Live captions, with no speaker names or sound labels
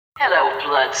Hello,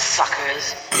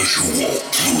 bloodsuckers. As you walk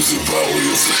through the valley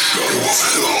of the shadow of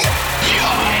hell,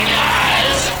 Join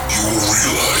us! you will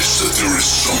realize that there is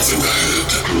something ahead.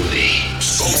 Groovy.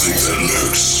 Something that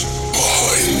lurks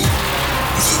behind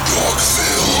the dark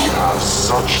veil. We have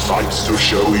such sights to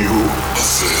show you. A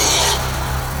veil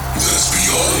that is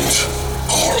beyond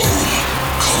our own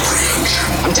comprehension.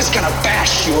 I'm just gonna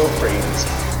bash your brains.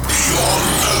 Beyond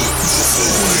the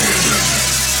void.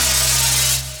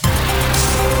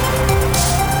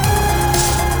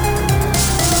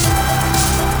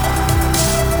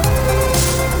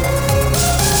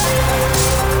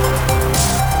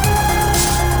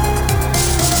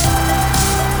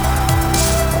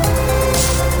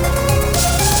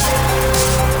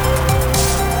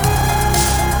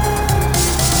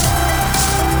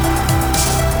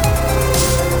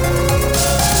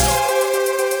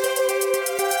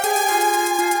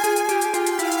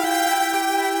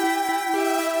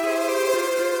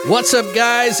 What's up,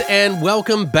 guys, and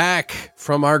welcome back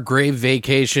from our grave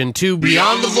vacation to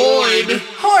Beyond the Void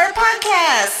Horror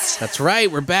Podcast. That's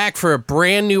right, we're back for a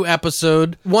brand new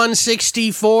episode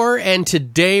 164, and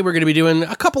today we're going to be doing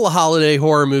a couple of holiday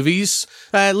horror movies,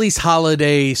 at least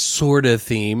holiday sort of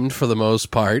themed for the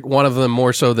most part, one of them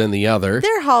more so than the other.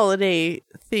 They're holiday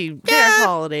themed. They're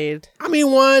holiday. I mean,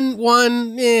 one,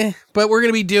 but we're going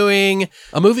to be doing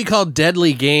a movie called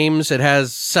Deadly Games. It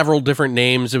has several different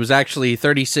names. It was actually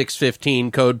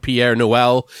 3615 Code Pierre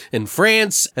Noël in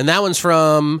France, and that one's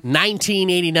from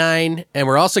 1989, and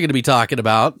we're also going to be talking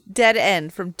about Dead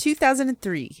End from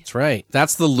 2003. That's right.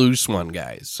 That's the loose one,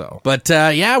 guys. But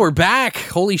yeah, we're back.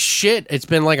 Holy shit. It's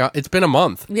been a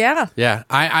month. Yeah. Yeah.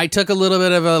 I took a little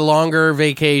bit of a longer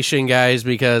vacation, guys,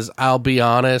 because I'll be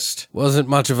honest, wasn't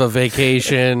much of a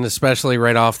vacation, especially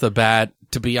right off the bat.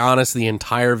 To be honest, the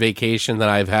entire vacation that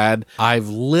I've had, I've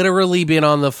literally been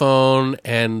on the phone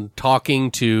and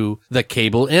talking to the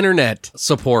cable internet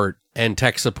support and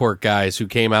tech support guys who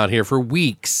came out here for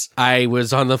weeks. I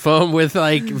was on the phone with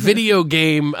like video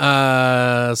game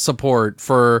support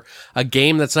for a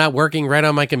game that's not working right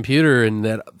on my computer, and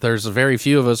that there's very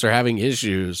few of us are having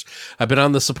issues. I've been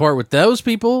on the support with those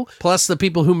people, plus the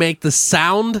people who make the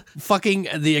sound,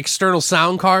 the external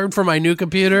sound card for my new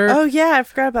computer. Oh yeah, I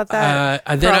forgot about that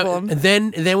problem.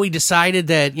 Then we decided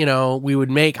that, we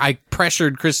would I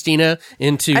pressured Christina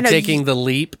into taking the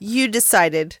leap. You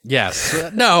decided.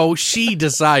 Yes. No, she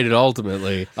decided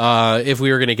ultimately if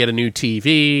we were going to get a new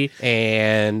TV,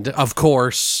 and of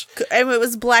course, and it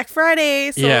was Black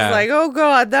Friday, so yeah. I was like, oh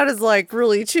god, that is like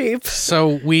really cheap.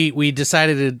 So we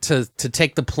decided to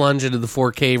take the plunge into the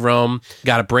 4K realm.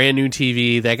 Got a brand new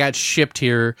TV that got shipped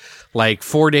here like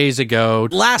 4 days ago,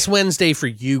 last Wednesday for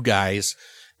you guys,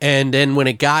 and then when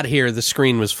it got here, the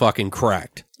screen was fucking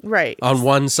cracked. Right. On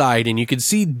one side, and you could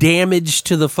see damage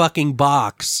to the fucking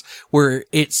box where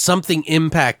something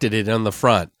impacted it on the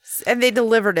front. And they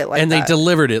delivered it like that. And they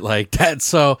delivered it like that.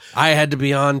 So I had to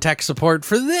be on tech support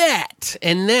for that.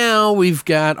 And now we've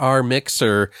got our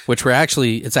mixer, which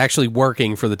it's actually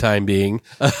working for the time being.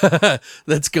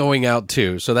 That's going out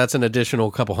too. So that's an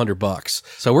additional couple $100.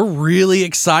 So we're really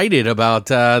excited about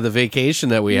the vacation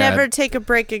that we had. Never take a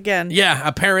break again. Yeah,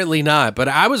 apparently not. But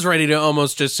I was ready to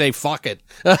almost just say, fuck it.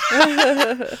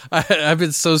 I've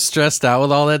been so stressed out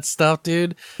with all that stuff,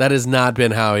 dude. That has not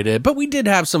been how I did. But we did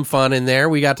have some fun in there.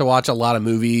 We got to watch a lot of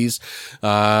movies.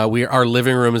 Our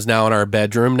living room is now in our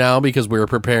bedroom now because we were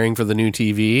preparing for the new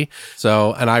TV.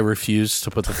 So, and I refused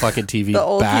to put the fucking TV the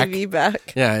old back. TV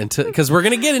back. Yeah, because we're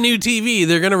gonna get a new TV.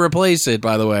 They're gonna replace it,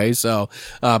 by the way. So,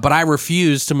 but I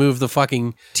refused to move the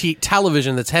fucking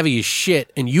television that's heavy as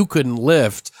shit, and you couldn't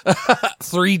lift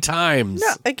 3 times.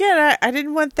 No, again, I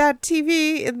didn't want that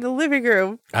TV in the living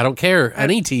room. I don't care.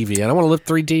 Any TV. I don't want to lift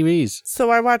 3 TVs. So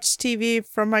I watch TV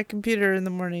from my computer in the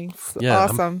morning. It's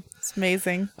awesome. It's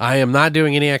amazing. I am not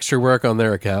doing any extra work on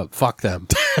their account. Fuck them.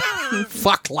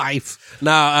 Fuck life.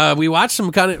 Now, we watched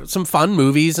some fun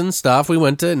movies and stuff. We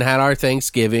went to and had our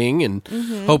Thanksgiving, and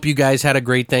hope you guys had a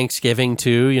great Thanksgiving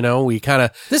too.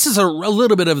 This is a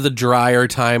little bit of the drier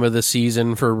time of the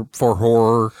season for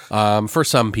horror, for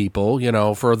some people,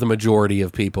 for the majority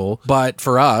of people. But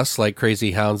for us, like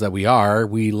crazy hounds that we are,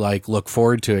 we look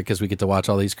forward to it because we get to watch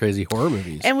all these crazy horror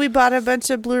movies. And we bought a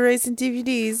bunch of Blu-rays and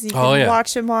DVDs. You can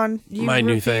watch them on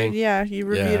new thing. Yeah, you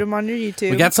reviewed them on your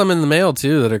YouTube. We got some in the mail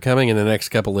too that are coming in the next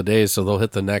couple of days, so they'll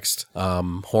hit the next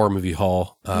horror movie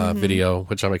haul video,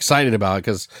 which I'm excited about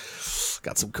because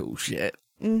got some cool shit.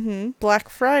 Black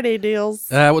Friday deals.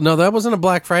 No, that wasn't a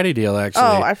Black Friday deal, actually.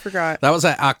 Oh, I forgot. That was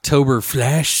an October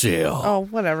flash sale. Oh,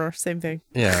 whatever. Same thing.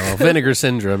 Yeah, well, Vinegar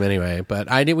Syndrome anyway. But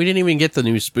we didn't even get the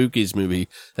new Spookies movie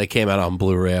that came out on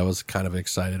Blu-ray. I was kind of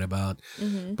excited about.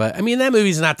 But, I mean, that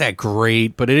movie's not that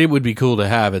great, but it would be cool to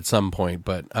have at some point.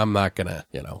 But I'm not going to,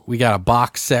 we got a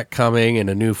box set coming and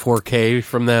a new 4K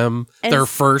from them. And their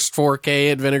first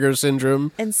 4K at Vinegar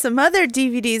Syndrome. And some other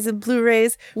DVDs and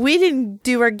Blu-rays. We didn't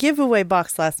do our giveaway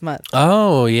box last month.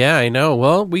 Oh, yeah, I know.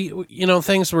 Well,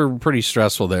 things were pretty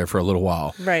stressful there for a little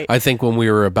while. Right. I think when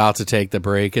we were about to take the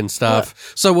break and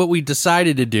stuff. So what we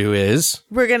decided to do is...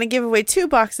 We're going to give away 2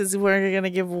 boxes. We're going to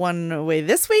give one away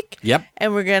this week. Yep.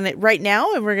 And we're going to, right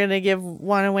now, and we're going to give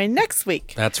one away next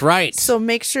week. That's right. So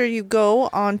make sure you go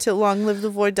on to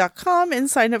longlivethevoid.com and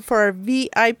sign up for our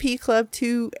VIP club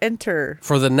to enter.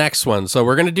 For the next one. So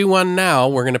we're going to do one now.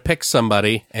 We're going to pick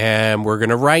somebody and we're going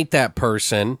to write that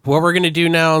person. What we're going to do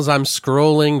now is I'm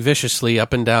scrolling viciously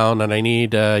up and down and I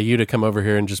need you to come over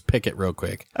here and just pick it real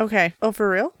quick. Okay. Oh, for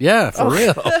real? Yeah, for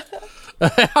real.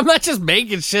 I'm not just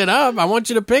making shit up. I want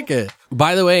you to pick it.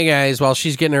 By the way, guys, while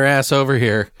she's getting her ass over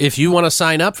here, if you want to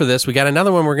sign up for this, we got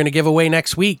another one we're going to give away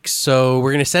next week. So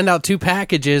we're going to send out 2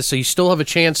 packages, so you still have a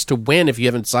chance to win if you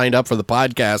haven't signed up for the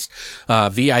podcast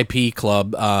VIP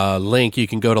club link. You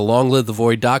can go to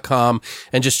longlivethevoid.com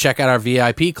and just check out our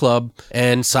VIP club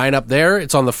and sign up there.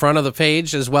 It's on the front of the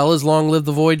page as well as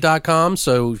longlivethevoid.com.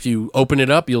 So if you open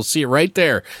it up, you'll see it right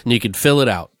there and you can fill it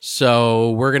out.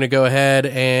 So we're going to go ahead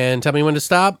and tell me when to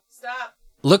stop. Stop.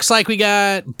 Looks like we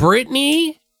got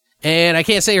Brittany, and I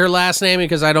can't say her last name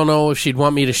because I don't know if she'd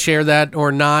want me to share that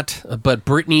or not, but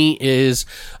Brittany is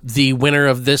the winner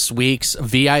of this week's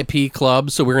VIP club,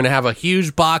 so we're going to have a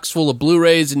huge box full of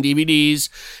Blu-rays and DVDs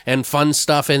and fun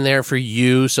stuff in there for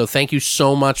you, so thank you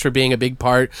so much for being a big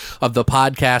part of the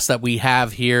podcast that we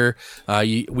have here.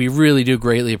 We really do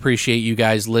greatly appreciate you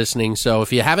guys listening, so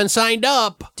if you haven't signed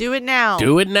up, do it now.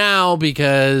 Do it now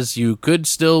because you could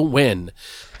still win.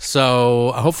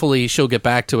 So hopefully she'll get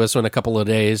back to us in a couple of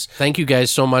days. Thank you guys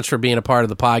so much for being a part of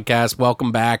the podcast.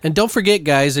 Welcome back. And don't forget,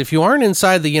 guys, if you aren't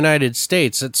inside the United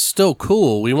States, it's still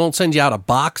cool. We won't send you out a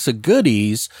box of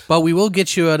goodies, but we will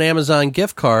get you an Amazon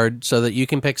gift card so that you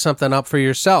can pick something up for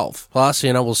yourself. Plus,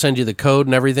 we'll send you the code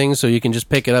and everything so you can just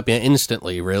pick it up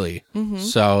instantly, really.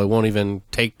 So it won't even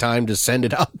take time to send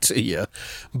it out to you.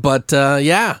 But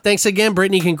yeah, thanks again,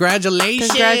 Brittany.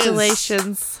 Congratulations.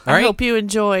 Congratulations. All right. I hope you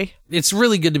enjoy. It's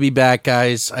really good to be back,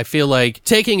 guys. I feel like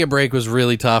taking a break was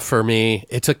really tough for me.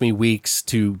 It took me weeks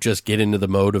to just get into the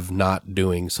mode of not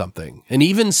doing something. And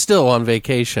even still on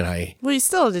vacation, Well, you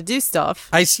still had to do stuff.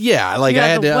 I had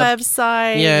the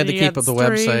website. Yeah, I had to keep up the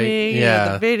website.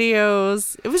 Yeah. The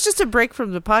videos. It was just a break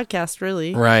from the podcast,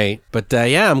 really. Right. But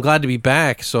yeah, I'm glad to be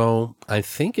back. So I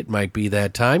think it might be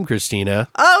that time, Christina.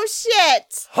 Oh,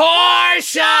 shit. Horse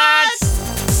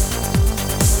shots!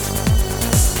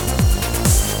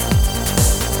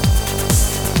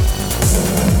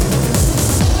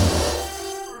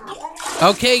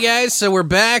 Okay, guys, so we're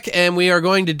back, and we are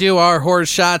going to do our horror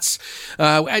shots.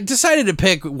 I decided to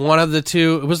pick one of the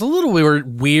two. It was a little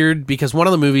weird because one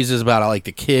of the movies is about, like,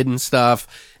 the kid and stuff.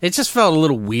 It just felt a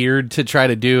little weird to try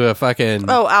to do a fucking...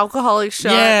 Oh, alcoholic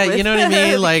shot. Yeah, you know what I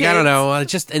mean? Like, kids. I don't know.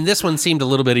 And this one seemed a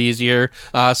little bit easier.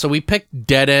 So we picked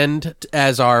Dead End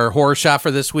as our horror shot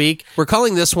for this week. We're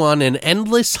calling this one An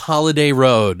Endless Holiday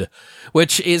Road,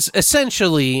 which is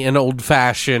essentially an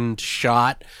old-fashioned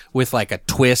shot with like a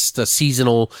twist, a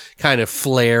seasonal kind of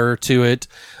flair to it.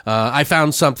 I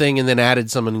found something and then added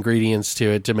some ingredients to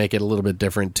it to make it a little bit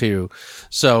different too.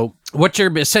 So what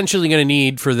you're essentially going to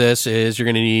need for this is you're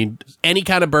going to need any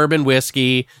kind of bourbon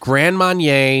whiskey, Grand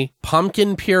Marnier,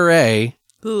 pumpkin puree.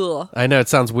 Ugh. I know it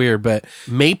sounds weird, but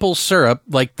maple syrup,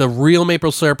 like the real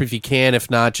maple syrup if you can. If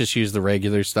not, just use the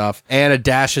regular stuff. And a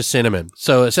dash of cinnamon.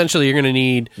 So essentially, you're going to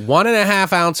need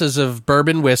 1.5 ounces of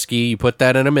bourbon whiskey. You put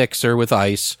that in a mixer with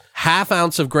ice. 1/2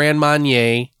 ounce of Grand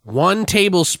Marnier. 1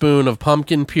 tablespoon of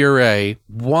pumpkin puree.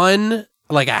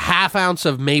 1.5 ounce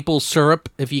of maple syrup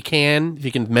if you can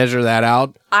measure that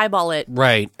out. Eyeball it.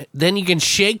 Right. Then you can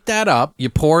shake that up.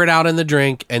 You pour it out in the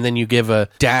drink, and then you give a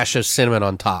dash of cinnamon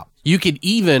on top. You could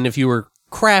even, if you were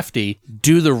crafty,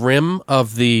 do the rim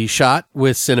of the shot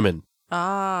with cinnamon.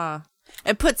 Ah.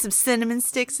 And put some cinnamon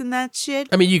sticks in that shit.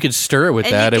 I mean, you could stir it with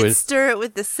And that. you It could was stir it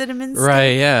with the cinnamon stick.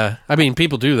 right, yeah. I mean,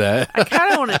 people do that. I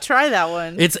kind of want to try that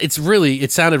one.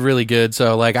 It sounded really good.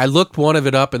 So like I looked one of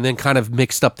it up and then kind of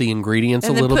mixed up the ingredients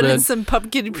and a then little put bit. in some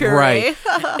pumpkin puree. Right.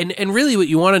 and really what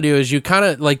you want to do is you kind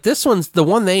of like this one's the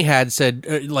one they had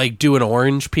said like do an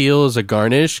orange peel as a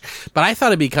garnish, but I thought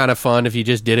it'd be kind of fun if you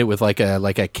just did it with like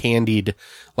a candied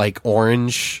like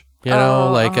orange, you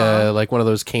know, like one of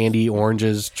those candy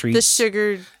oranges treats. The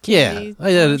sugar Yeah, candy.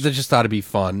 I just thought it'd be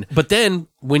fun. But then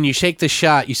when you shake the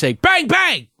shot, you say, bang,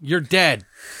 bang, you're dead.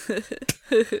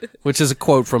 Which is a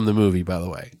quote from the movie, by the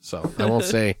way. So I won't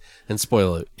say and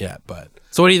spoil it yet. But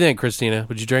so what do you think, Christina?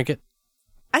 Would you drink it?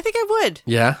 I think I would.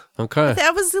 Yeah? Okay.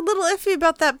 I was a little iffy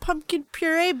about that pumpkin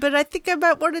puree, but I think I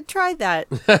might want to try that.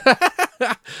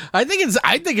 I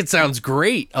think it sounds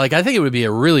great. Like, I think it would be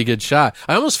a really good shot.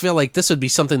 I almost feel like this would be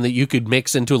something that you could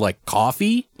mix into like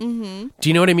coffee. Mm-hmm. Do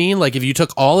you know what I mean? Like if you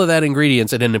took all of that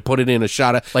ingredients and then put it in a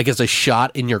shot, like as a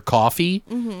shot in your coffee,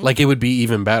 like it would be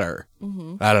even better.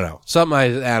 Mm-hmm. I don't know. I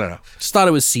don't know. Just thought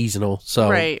it was seasonal. So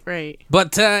Right.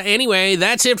 But anyway,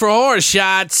 that's it for horror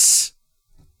shots.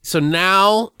 So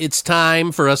now it's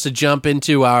time for us to jump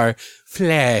into our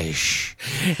flesh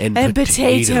and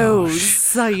potatoes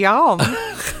So yum.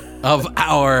 of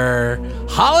our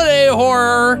holiday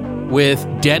horror with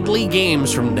Deadly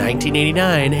Games from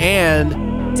 1989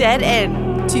 and Dead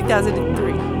End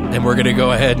 2003. and we're going to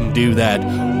go ahead and do that.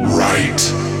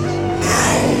 Right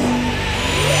now.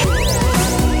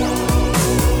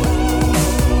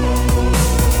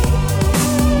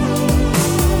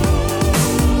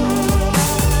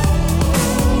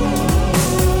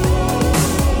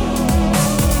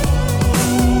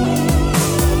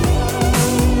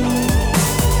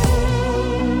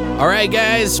 All right,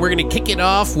 guys, we're going to kick it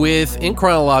off with in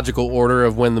chronological order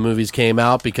of when the movies came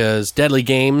out because Deadly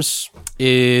Games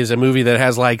is a movie that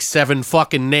has like 7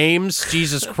 fucking names.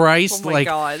 Jesus Christ. Oh my like,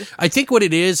 God. I think what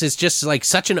it is just like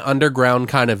such an underground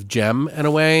kind of gem in a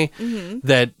way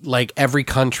that like every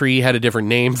country had a different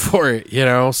name for it, you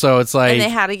know? So it's like. And they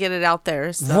had to get it out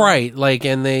there. So. Right. Like,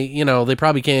 and they, you know, they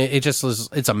probably can't,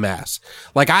 it's a mess.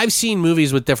 Like I've seen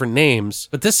movies with different names,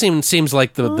 but this seems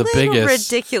like the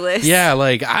biggest. Ridiculous. Yeah.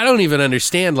 Like I don't even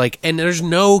understand. Like, and there's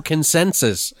no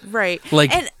consensus. Right.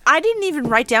 Like, and I didn't even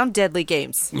write down Deadly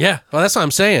Games. Yeah. Well, that's what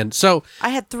I'm saying. So I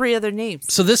had 3 other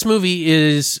names. So this movie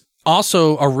is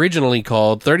also originally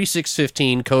called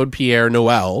 3615 Code Pierre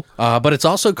Noel, but it's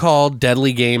also called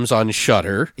Deadly Games on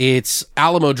Shudder. It's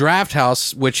Alamo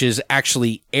Drafthouse, which is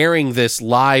actually airing this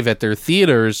live at their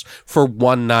theaters for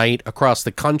one night across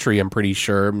the country, I'm pretty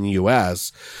sure, in the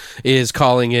U.S., is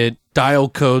calling it Dial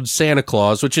Code Santa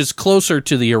Claus, which is closer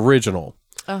to the original,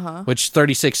 which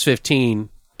 3615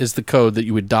 is the code that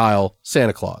you would dial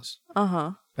Santa Claus.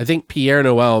 I think Pierre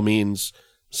Noel means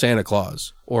Santa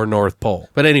Claus or North Pole.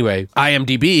 But anyway,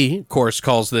 IMDb, of course,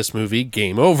 calls this movie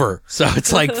Game Over. So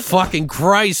it's like, fucking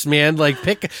Christ, man. Like,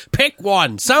 pick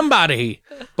one, somebody.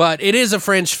 But it is a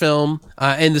French film,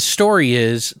 and the story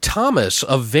is Thomas,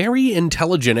 a very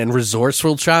intelligent and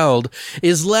resourceful child,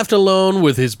 is left alone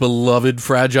with his beloved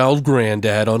fragile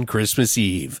granddad on Christmas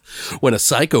Eve when a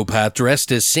psychopath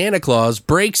dressed as Santa Claus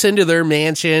breaks into their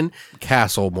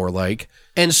castle more like,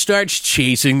 and starts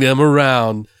chasing them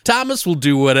around. Thomas will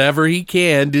do whatever he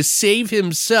can to save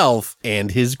himself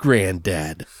and his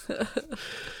granddad.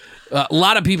 A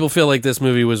lot of people feel like this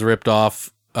movie was ripped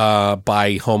off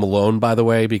by Home Alone, by the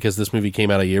way, because this movie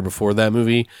came out a year before that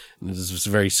movie. This is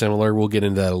very similar. We'll get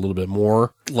into that a little bit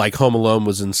more. Like Home Alone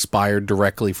was inspired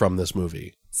directly from this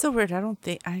movie. So weird. I don't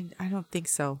think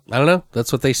so. I don't know.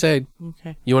 That's what they say.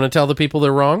 Okay. You want to tell the people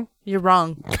they're wrong? You're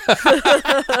wrong.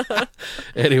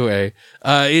 Anyway,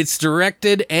 it's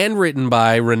directed and written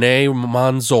by Rene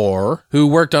Manzour, who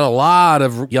worked on a lot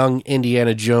of young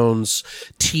Indiana Jones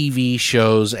TV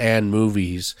shows and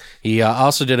movies. He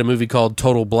also did a movie called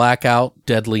Total Blackout,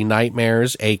 Deadly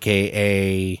Nightmares,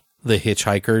 a.k.a. The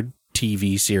Hitchhiker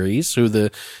TV series, who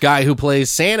the guy who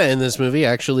plays Santa in this movie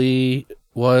actually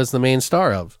was the main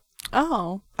star of.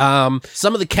 Oh.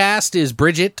 Some of the cast is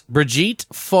Brigitte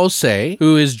Fossé,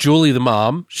 who is Julie the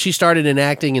mom. She started in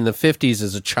acting in the 50s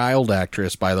as a child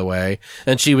actress, by the way,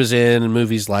 and she was in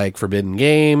movies like Forbidden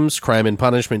Games, Crime and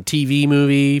Punishment TV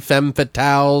movie, Femme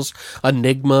Fatales,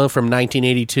 Enigma from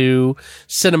 1982,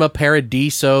 Cinema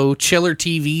Paradiso, Chiller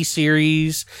TV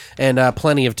series, and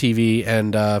plenty of TV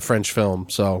and French film.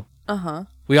 So,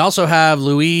 we also have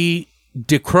Louis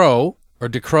Decroix, or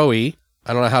Decroix.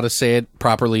 I don't know how to say it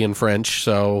properly in French,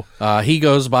 so he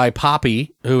goes by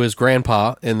Poppy, who is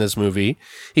Grandpa in this movie.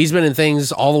 He's been in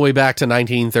things all the way back to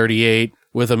 1938,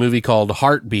 with a movie called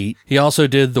Heartbeat. He also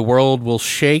did The World Will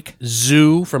Shake,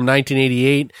 Zoo from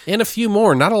 1988, and a few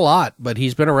more. Not a lot, but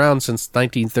he's been around since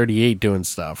 1938 doing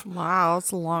stuff. Wow,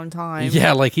 that's a long time.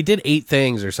 Yeah, like he did 8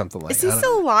 things or something like that. Is he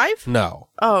still alive? No.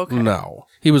 Oh, okay. No.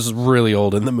 He was really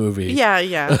old in the movie.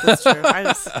 Yeah, that's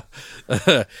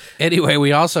true. Anyway,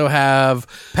 we also have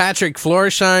Patrick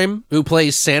Florsheim, who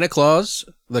plays Santa Claus,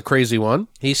 the crazy one.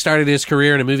 He started his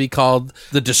career in a movie called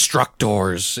The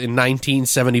Destructors in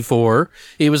 1974.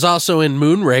 He was also in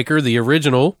Moonraker, the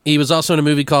original. He was also in a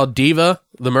movie called Diva,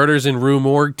 the Murders in Rue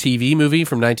Morgue TV movie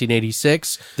from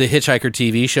 1986, the Hitchhiker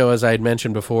TV show, as I had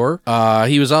mentioned before.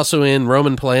 He was also in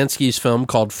Roman Polanski's film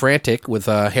called Frantic with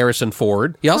Harrison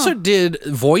Ford. He also did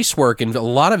voice work in a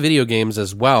lot of video games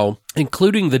as well,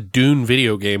 including the Dune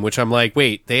video game, which I'm like,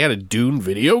 wait, they had a Dune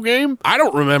video game? I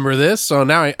don't remember this. So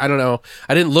now I don't know.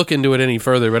 I didn't look into it any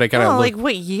further, but I kind of like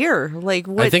what year? Like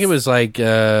what? I think it was like Do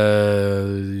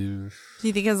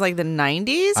you think it was like the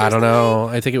 90s? I don't know.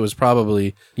 I think it was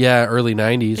probably early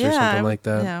 90s or something like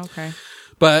that. Yeah, okay.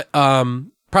 But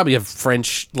probably a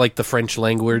French, like the French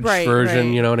language version,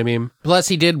 right. You know what I mean? Plus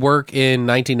he did work in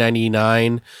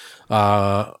 1999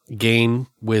 game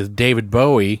with David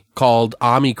Bowie called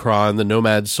Omicron, the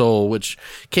Nomad Soul, which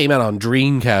came out on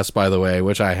Dreamcast, by the way,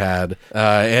 which I had.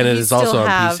 And it is also on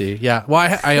PC. Yeah.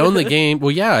 Well, I own the game.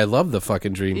 Well, yeah, I love the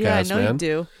fucking Dreamcast, yeah, I know man.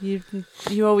 You do.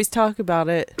 You always talk about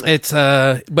it. It's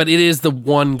but it is the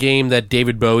one game that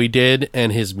David Bowie did,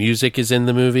 and his music is in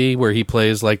the movie where he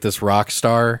plays like this rock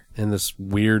star in this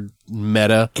weird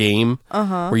meta game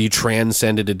where you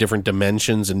transcend into different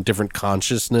dimensions and different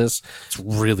consciousness. It's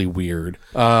really weird.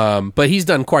 But he's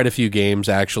done quite a few games,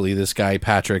 actually, this guy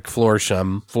Patrick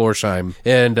Florsheim,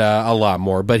 and a lot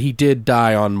more. But he did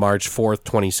die on March 4th,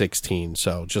 2016,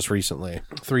 so just recently.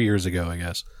 3 years ago, I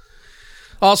guess.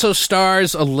 Also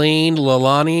stars Elaine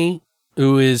Lalani,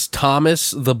 who is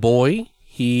Thomas the Boy.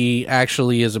 He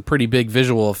actually is a pretty big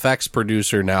visual effects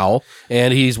producer now,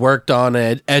 and he's worked on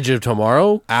Edge of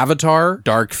Tomorrow, Avatar,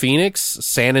 Dark Phoenix,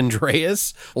 San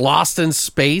Andreas, Lost in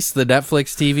Space, the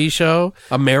Netflix TV show,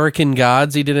 American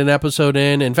Gods he did an episode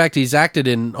in. In fact, he's acted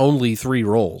in only 3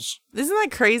 roles. Isn't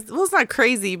that crazy? Well, it's not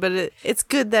crazy, but it's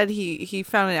good that he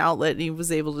found an outlet and he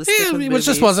was able to stick with it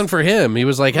just wasn't for him. He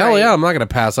was like, hell yeah, I'm not going to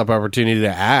pass up opportunity to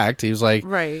act. He was like,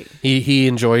 right. He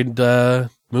enjoyed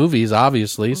movies,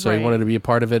 obviously, so he wanted to be a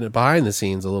part of it behind the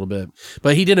scenes a little bit.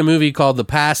 But he did a movie called The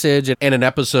Passage and an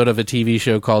episode of a TV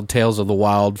show called Tales of the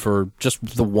Wild for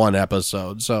just the one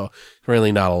episode, so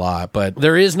really not a lot. But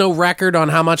there is no record on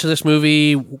how much this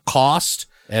movie cost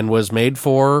and was made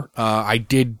for. I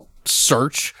did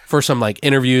search for some like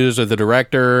interviews with the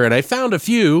director, and I found a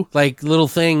few like little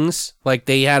things. Like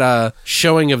they had a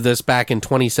showing of this back in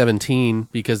 2017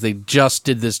 because they just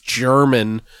did this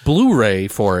German Blu-ray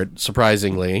for it,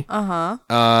 surprisingly.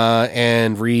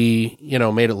 And made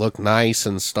it look nice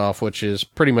and stuff, which is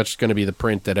pretty much going to be the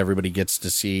print that everybody gets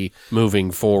to see moving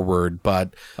forward.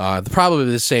 But probably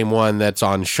the same one that's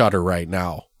on Shudder right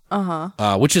now.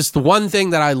 Which is the one thing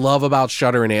that I love about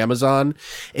Shudder and Amazon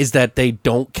is that they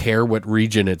don't care what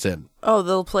region it's in. Oh,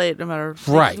 they'll play it no matter.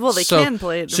 Right. Well, they can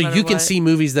play it. No matter you can what. see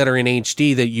movies that are in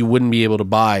HD that you wouldn't be able to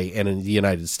buy in the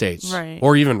United States, right?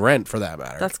 Or even rent for that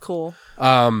matter. That's cool.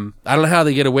 I don't know how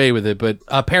they get away with it, but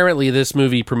apparently this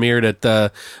movie premiered at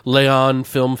the Leon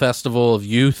Film Festival of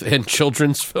Youth and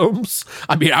Children's Films.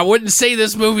 I mean, I wouldn't say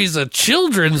this movie's a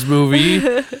children's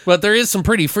movie, but there is some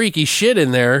pretty freaky shit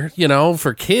in there,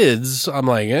 for kids. I'm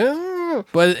like,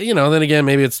 But, then again,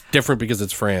 maybe it's different because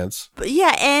it's France. But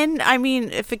yeah, and I mean,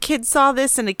 if a kid saw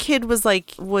this and a kid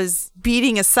was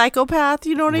beating a psychopath,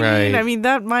 you know what I mean? I mean,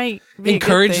 that might be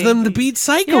encourage them to beat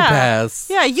psychopaths.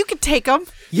 Yeah, you could take them.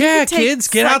 Yeah, kids,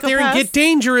 get out there and get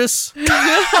dangerous.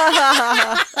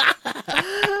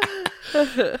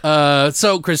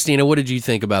 So, Christina, what did you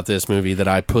think about this movie that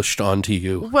I pushed onto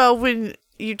you? Well, when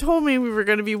you told me we were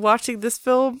going to be watching this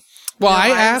film... Well, I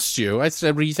asked you. I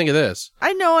said, what do you think of this?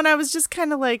 I know, and I was just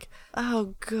kind of like,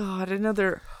 oh, God,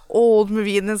 another old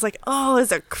movie. And then it's like, oh,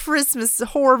 it's a Christmas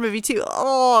horror movie, too.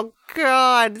 Oh,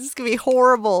 God, this is going to be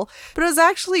horrible. But I was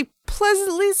actually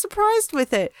pleasantly surprised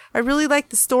with it. I really liked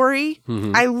the story.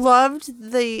 Mm-hmm. I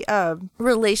loved the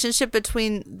relationship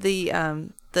between the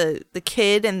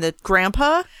kid and the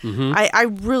grandpa. Mm-hmm. I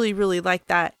really, really like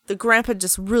that. the grandpa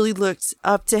just really looked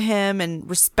up to him and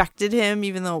respected him,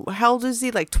 even though, how old is he?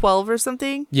 Like 12 or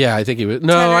something? Yeah, I think he was.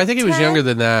 No, 10 or I think he was 10? younger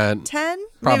than that. 10?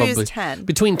 Probably. Maybe it was 10.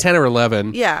 Between 10 or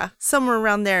 11. Yeah, somewhere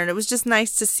around there. And it was just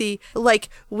nice to see, like,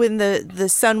 when the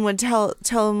son would tell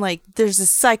him, like, there's a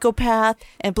psychopath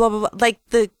and blah, blah, blah. Like,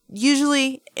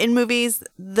 usually in movies,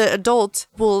 the adult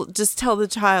will just tell the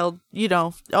child, you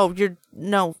know, oh,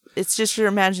 it's just your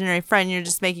imaginary friend. You're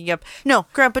just making up. No,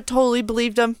 Grandpa totally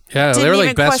believed him. Yeah, Didn't they were like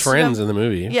even best question friends him. in the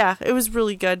movie. Yeah, it was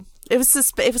really good. It was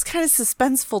kind of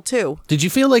suspenseful, too. Did you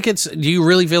feel like do you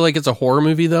really feel like it's a horror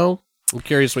movie, though? I'm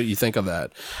curious what you think of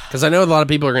that. Because I know a lot of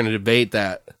people are going to debate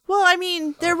that. Well, I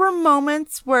mean, there were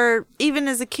moments where, even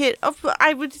as a kid,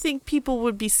 I would think people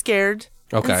would be scared.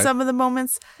 Okay. In some of the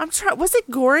moments. Was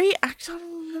it gory? I don't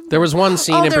remember. There was one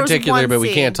scene in there was particular, one but we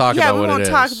scene. can't talk about what it is. Yeah, we won't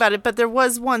talk about it, but there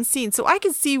was one scene. So I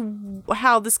could see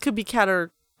how this could be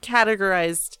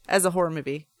categorized as a horror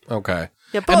movie. Okay.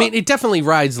 Yeah, I mean, it definitely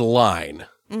rides the line.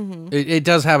 Mm-hmm. It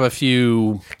does have a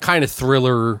few kind of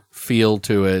thriller feel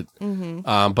to it,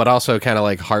 but also kind of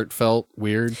like heartfelt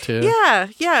weird, too.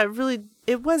 Yeah,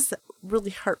 it was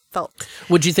really heartfelt.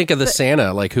 What'd you think of the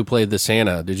Santa? Like, who played the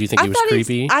Santa? Did you think he was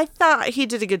creepy? I thought he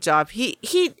did a good job.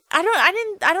 I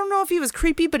don't know if he was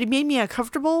creepy, but he made me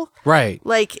uncomfortable. Right.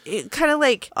 Like, kind of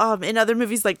like in other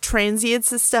movies like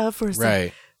Transients and stuff, where it's right.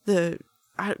 like the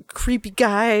creepy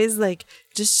guys like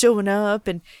just showing up,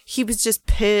 and he was just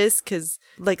pissed because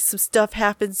like some stuff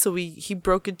happened, so he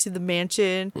broke into the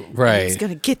mansion. Right. He's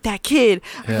gonna get that kid.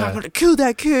 Yeah. I'm gonna kill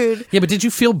that kid. Yeah, but did you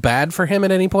feel bad for him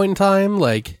at any point in time?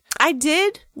 Like, I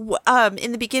did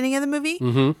in the beginning of the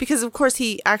movie, because of course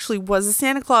he actually was a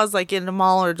Santa Claus, like in a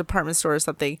mall or a department store or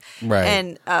something. Right.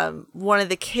 And one of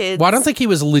the kids. Well, I don't think he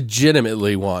was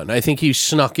legitimately one. I think he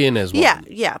snuck in as one.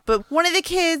 Yeah. But one of the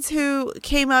kids who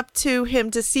came up to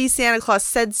him to see Santa Claus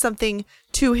said something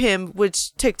to him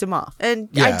which ticked him off, and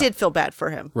I did feel bad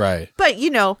for him. Right. But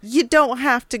you don't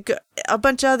have to go. A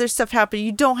bunch of other stuff happened.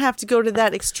 You don't have to go to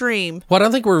that extreme. Well, I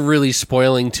don't think we're really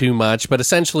spoiling too much, but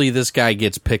essentially this guy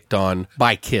gets picked on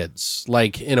by kids,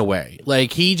 like, in a way.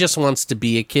 Like, he just wants to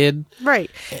be a kid. Right.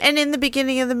 And in the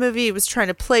beginning of the movie, he was trying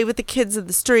to play with the kids of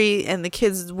the street, and the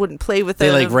kids wouldn't play with They,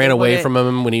 him. like, ran away from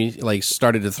him when he, like,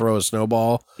 started to throw a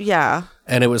snowball. Yeah.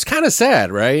 And it was kind of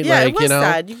sad, right? Yeah, like, it was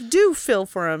sad. You do feel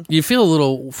for him. You feel a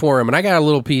little for him, and I got a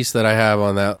little piece that I have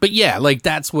on that. But yeah, like,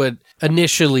 that's what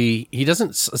initially, he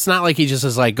doesn't, it's not like he just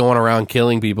is, like, going around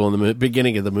killing people in the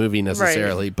beginning of the movie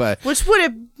necessarily, but which would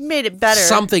have made it better.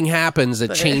 Something happens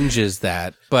that changes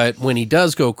that. But when he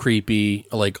does go creepy,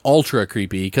 like ultra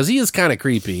creepy, because he is kind of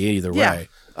creepy either way.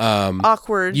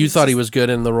 Awkward. You thought he was good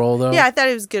in the role, though? Yeah, I thought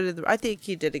he was good. I think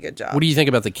he did a good job. What do you think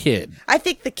about the kid? I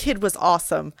think the kid was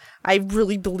awesome. I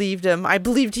really believed him. I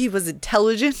believed he was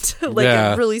intelligent, like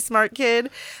a really smart kid.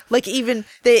 Like, even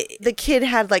the kid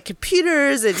had like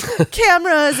computers and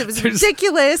cameras. It was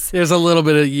ridiculous. There's a little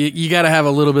bit of you got to have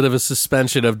a little bit of a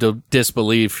suspension of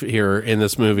disbelief here in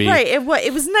this movie, right? It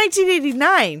was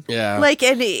 1989. Yeah, like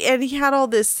and he had all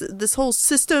this whole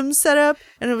system set up,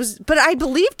 and it was. But I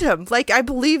believed him. Like, I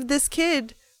believed this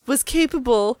kid was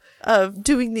capable of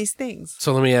doing these things.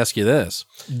 So let me ask you this.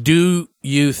 Do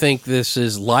you think this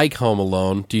is like Home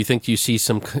Alone? Do you think you see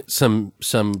some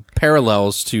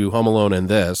parallels to Home Alone in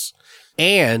this?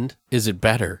 And is it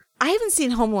better? I haven't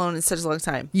seen Home Alone in such a long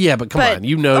time. Yeah, but come on.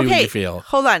 You know what you feel.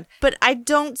 Hold on. But I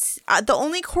don't... the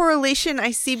only correlation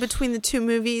I see between the two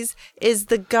movies is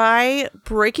the guy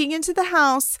breaking into the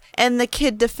house and the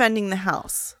kid defending the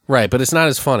house. Right, but it's not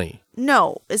as funny.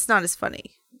 No, it's not as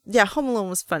funny. Yeah, Home Alone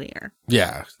was funnier.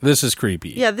 Yeah, this is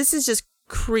creepy. Yeah, this is just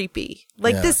creepy.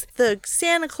 Like, the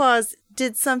Santa Claus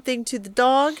did something to the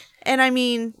dog, and I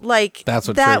mean, like, that's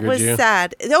what that triggered was you?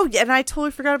 sad. Oh, and I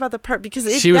totally forgot about the part,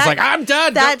 because she was like, I'm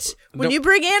done. When you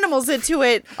bring animals into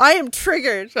it, I am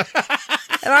triggered.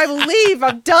 And I will leave.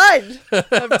 I'm done.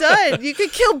 I'm done. You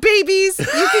could kill babies.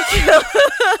 You could kill...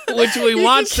 Which we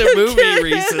watched a movie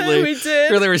recently. We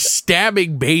did. Where they were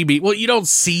stabbing baby. Well, you don't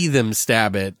see them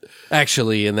stab it,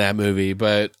 actually, in that movie.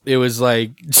 But it was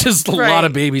like, just a lot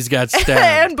of babies got stabbed.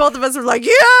 And both of us were like,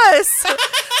 yes!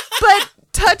 But...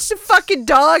 touch the fucking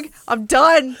dog. I'm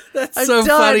done. That's so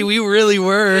funny. We really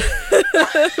were. We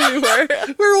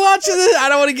were watching this. I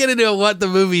don't want to get into what the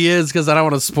movie is because I don't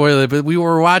want to spoil it, but we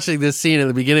were watching this scene at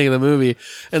the beginning of the movie,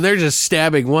 and they're just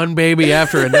stabbing one baby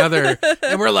after another,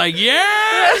 and we're like,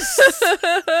 yes!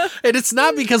 And it's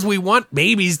not because we want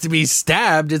babies to be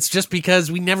stabbed. It's just because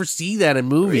we never see that in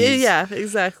movies. Yeah,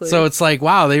 exactly. So it's like,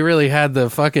 wow, they really had the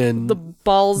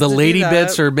balls, the to lady do that.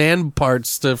 bits or man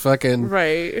parts to fucking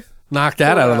right. knock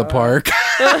that out of the park.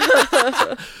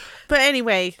 But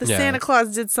anyway, the Yeah. Santa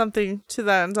Claus did something to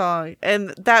that dog,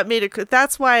 and that made it.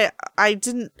 That's why I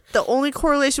didn't. The only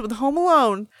correlation with Home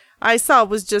Alone I saw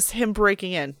was just him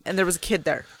breaking in, and there was a kid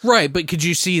there. Right, but could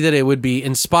you see that it would be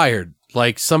inspired?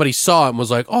 Like somebody saw it and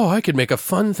was like, "Oh, I could make a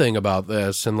fun thing about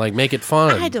this and like make it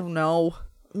fun." I don't know.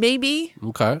 Maybe.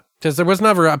 Okay. Because there's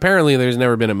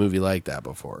never been a movie like that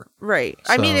before. Right.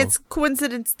 I mean, So- it's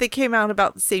coincidence they came out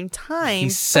about the same time. He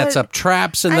sets but, up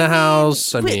traps in the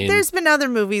house. I mean, there's been other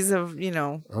movies of,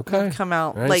 Okay. have come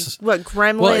out. Right. Like, what,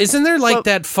 Gremlins? well, isn't there like Well,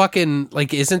 that fucking,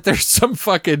 like, isn't there some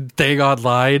fucking thing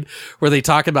online where they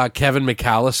talk about Kevin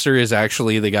McAllister is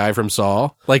actually the guy from Saw?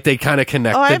 Like, they kind of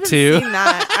connect Oh, I the haven't two. seen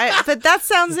that. But that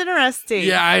sounds interesting.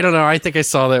 Yeah, I don't know. I think I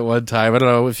saw that one time. I don't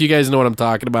know if you guys know what I'm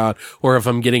talking about or if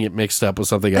I'm getting it mixed up with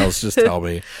something else, just tell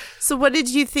me. So what did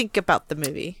you think about the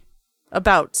movie?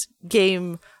 About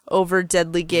Game Over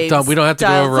Deadly Games? We don't have to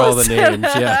go over all the names.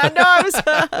 Yeah. No, I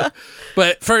was...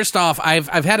 But first off, I've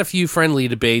had a few friendly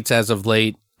debates as of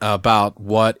late about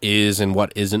what is and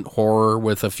what isn't horror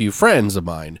with a few friends of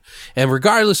mine. And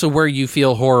regardless of where you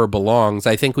feel horror belongs,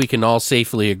 I think we can all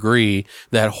safely agree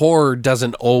that horror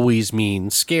doesn't always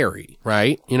mean scary,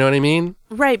 right? You know what I mean?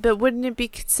 Right, but wouldn't it be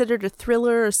considered a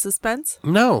thriller or suspense?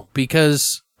 No,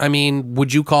 because, I mean,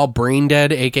 would you call Brain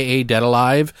Dead, aka Dead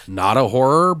Alive, not a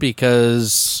horror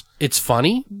because it's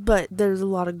funny? But there's a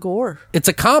lot of gore. It's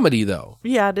a comedy, though.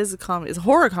 Yeah, it is a comedy. It's a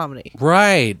horror comedy.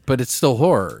 Right, but it's still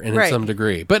horror in Right. some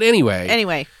degree. But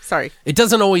anyway, sorry. it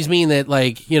doesn't always mean that,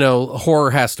 like,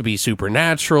 horror has to be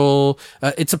supernatural.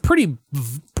 It's a pretty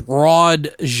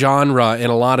broad genre in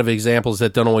a lot of examples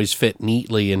that don't always fit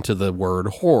neatly into the word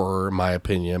horror, in my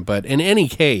opinion. But in any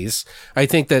case, I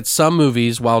think that some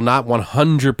movies, while not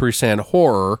 100%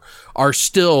 horror, are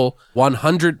still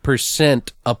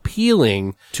 100%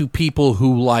 appealing to people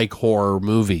who like horror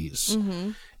movies.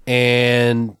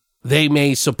 And they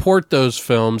may support those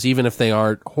films even if they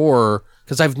aren't horror.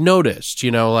 Because I've noticed,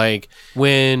 like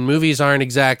when movies aren't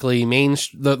exactly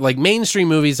mainstream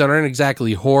movies that aren't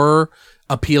exactly horror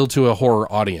appeal to a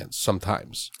horror audience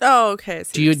sometimes. Oh, okay. I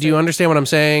see Do what you you're saying. understand what I'm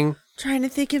saying? Trying to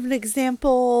think of an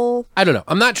example. I don't know.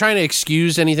 I'm not trying to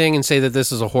excuse anything and say that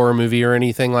this is a horror movie or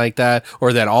anything like that,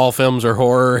 or that all films are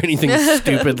horror or anything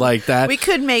stupid like that. We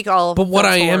could make all. But what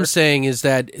I films am horror. saying is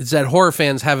that horror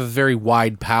fans have a very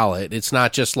wide palette. It's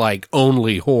not just like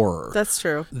only horror. That's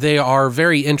true. They are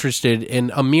very interested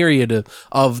in a myriad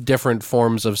of different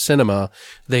forms of cinema.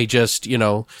 They just,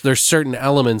 there's certain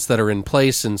elements that are in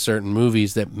place in certain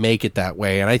movies that make it that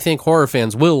way. And I think horror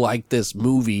fans will like this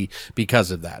movie because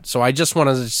of that. So I just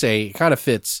wanted to say it kind of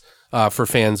fits for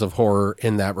fans of horror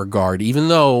in that regard, even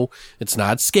though it's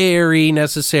not scary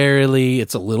necessarily.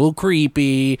 It's a little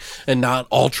creepy and not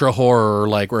ultra horror,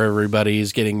 like where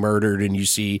everybody's getting murdered and you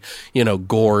see,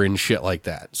 gore and shit like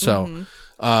that. So,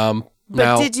 But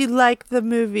now, did you like the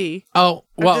movie? oh,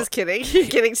 I'm well, just kidding. You're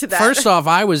getting to that. first off,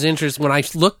 I was interested when I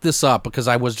looked this up because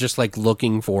I was just like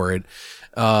looking for it.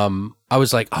 I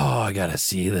was like, oh, I gotta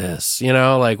see this,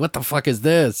 like, what the fuck is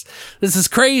this? This is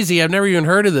crazy. I've never even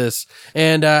heard of this.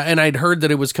 And I'd heard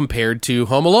that it was compared to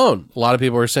Home Alone. A lot of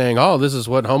people were saying, oh, this is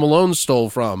what Home Alone stole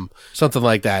from, something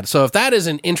like that. So if that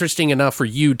isn't interesting enough for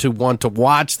you to want to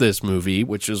watch this movie,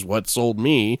 which is what sold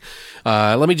me,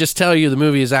 let me just tell you, the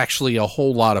movie is actually a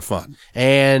whole lot of fun.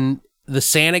 And the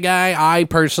Santa guy, I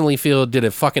personally feel, did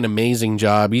a fucking amazing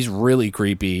job. He's really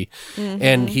creepy,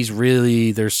 and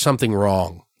there's something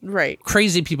wrong. Right.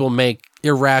 Crazy people make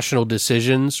irrational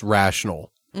decisions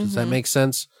rational. Does that make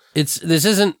sense? This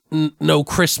isn't no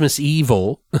Christmas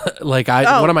Evil.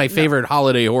 One of my favorite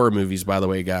holiday horror movies, by the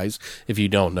way, guys, if you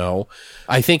don't know.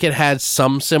 I think it had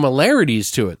some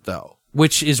similarities to it, though.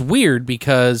 Which is weird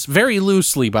because, very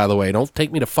loosely, by the way, don't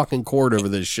take me to fucking court over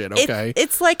this shit, okay?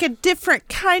 It's like a different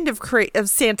kind of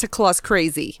Santa Claus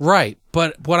crazy. Right.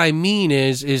 But what I mean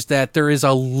is that there is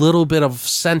a little bit of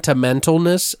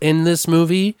sentimentalness in this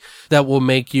movie that will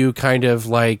make you kind of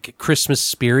like Christmas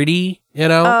spirity,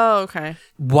 Oh, okay.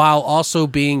 while also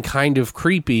being kind of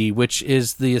creepy, which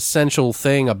is the essential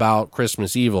thing about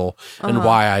Christmas Evil and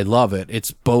why I love it.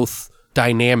 It's both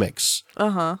dynamics.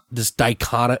 This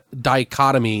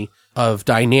dichotomy of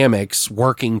dynamics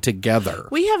working together.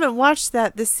 We haven't watched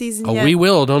that this season Oh, yet. we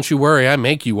will. Don't you worry. I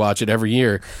make you watch it every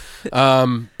year.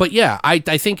 But yeah, I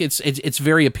think it's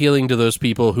very appealing to those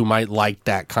people who might like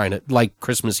that kind of, like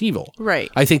Christmas Evil. Right.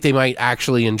 I think they might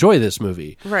actually enjoy this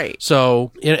movie. Right.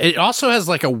 So it also has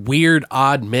like a weird,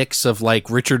 odd mix of like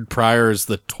Richard Pryor's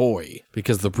The Toy,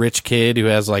 because the rich kid who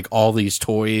has like all these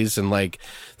toys and like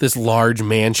this large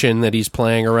mansion that he's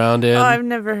playing around in. Oh, I've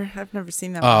never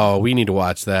seen that. Oh, we need to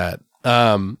watch that.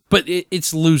 But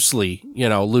it's loosely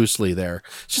there.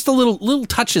 It's just a little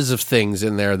touches of things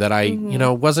in there that I,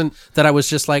 wasn't, that I was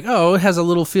just like, oh, it has a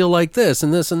little feel like this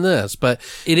and this and this. But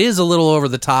it is a little over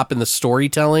the top in the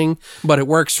storytelling, but it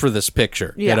works for this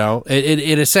picture.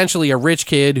 It essentially a rich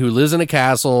kid who lives in a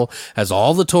castle, has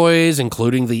all the toys,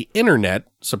 including the internet,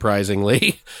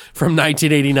 surprisingly, from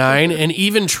 1989, and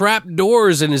even trap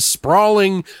doors in his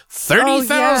sprawling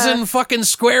 30,000 fucking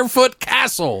square foot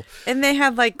castle. And they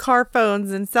had like car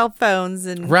phones and cell phones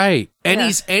and right. And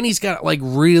he's got like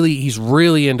he's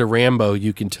really into Rambo,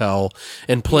 you can tell,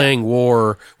 and playing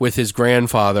war with his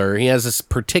grandfather. He has this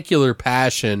particular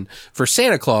passion for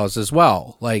Santa Claus as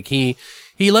well. Like he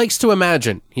likes to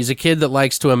imagine. He's a kid that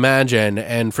likes to imagine,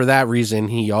 and for that reason,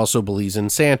 he also believes in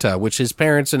Santa, which his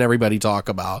parents and everybody talk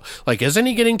about. Like, isn't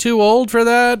he getting too old for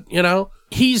that?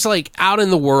 He's like out in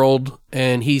the world,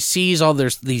 and he sees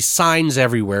there's these signs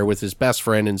everywhere with his best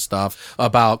friend and stuff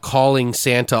about calling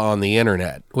Santa on the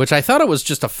internet, which I thought it was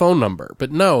just a phone number,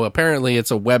 but no, apparently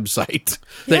it's a website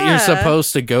that you're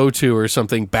supposed to go to or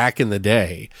something back in the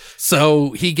day.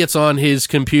 So he gets on his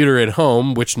computer at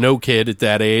home, which no kid at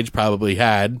that age probably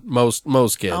had. Most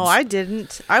kids. Oh, I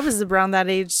didn't. I was around that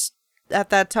age at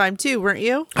that time too, weren't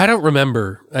you? I don't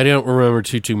remember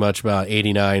too much about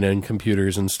 89 and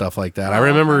computers and stuff like that. I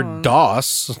remember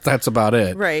DOS. That's about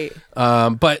it. Right.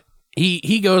 But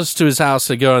he goes to his house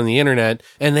to go on the internet,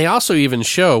 and they also even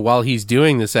show while he's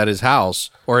doing this at his house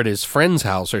or at his friend's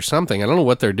house or something. I don't know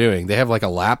what they're doing. They have like an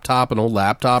old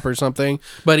laptop or something.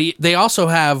 But they also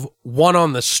have one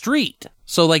on the street.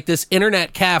 So like this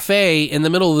internet cafe in the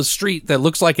middle of the street that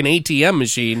looks like an ATM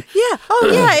machine. Yeah. Oh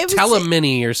yeah. It was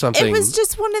Telemini or something. It was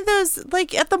just one of those,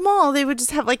 like at the mall, they would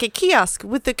just have like a kiosk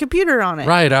with the computer on it.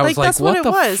 Right. I was like, that's what it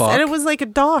the was. fuck? And it was like a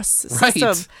DOS system.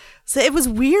 Right. So it was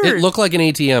weird. It looked like an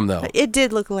ATM though. It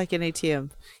did look like an ATM.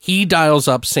 He dials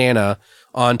up Santa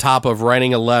on top of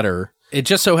writing a letter. It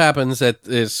just so happens that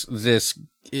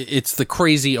it's the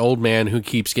crazy old man who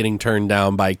keeps getting turned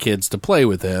down by kids to play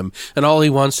with him, and all he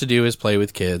wants to do is play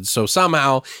with kids. So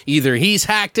somehow, either he's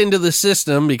hacked into the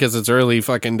system because it's early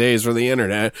fucking days for the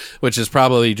internet, which is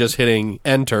probably just hitting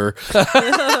enter,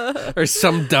 or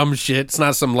some dumb shit. It's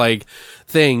not some like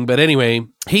thing, but anyway,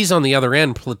 he's on the other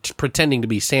end pretending to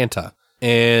be Santa,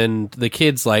 and the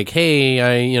kid's like, "Hey,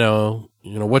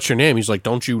 what's your name?" He's like,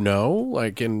 "Don't you know?"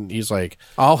 Like, and he's like,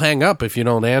 "I'll hang up if you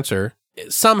don't answer."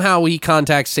 Somehow he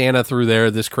contacts Santa through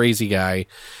this crazy guy,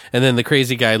 and then the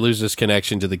crazy guy loses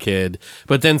connection to the kid,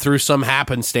 but then through some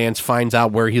happenstance finds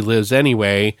out where he lives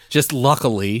anyway. Just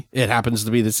luckily, it happens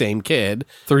to be the same kid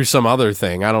through some other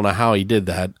thing. I don't know how he did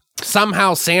that.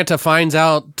 Somehow Santa finds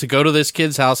out to go to this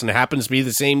kid's house, and it happens to be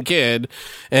the same kid,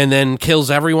 and then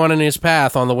kills everyone in his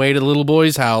path on the way to the little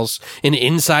boy's house and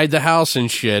inside the house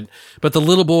and shit. But the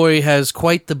little boy has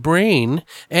quite the brain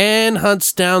and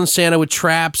hunts down Santa with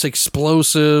traps,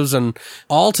 explosives, and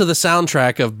all to the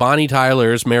soundtrack of Bonnie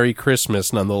Tyler's Merry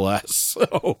Christmas, nonetheless.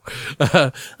 So,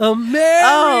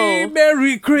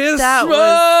 Merry Christmas! That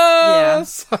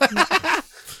was, yeah.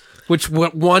 Which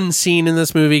one scene in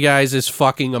this movie, guys, is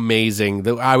fucking amazing.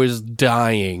 I was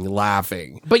dying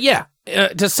laughing. But yeah,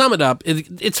 to sum it up,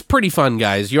 it's pretty fun,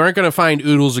 guys. You aren't going to find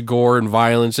oodles of gore and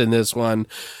violence in this one,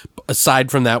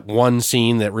 aside from that one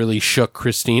scene that really shook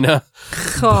Christina.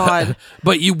 God.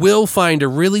 But you will find a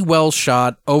really well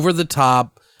shot, over the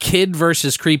top, kid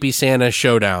versus creepy Santa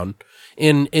showdown.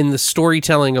 In the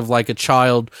storytelling of like a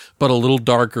child, but a little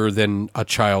darker than a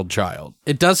child.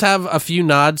 It does have a few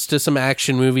nods to some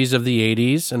action movies of the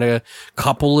 80s and a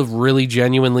couple of really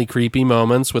genuinely creepy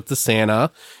moments with the Santa.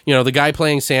 The guy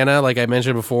playing Santa, like I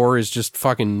mentioned before, is just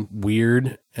fucking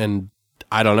weird, and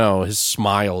I don't know, his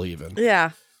smile even.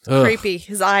 Yeah. Ugh. Creepy.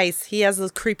 His eyes. He has those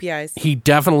creepy eyes. He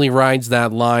definitely rides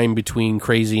that line between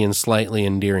crazy and slightly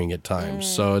endearing at times.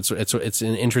 So it's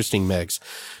an interesting mix.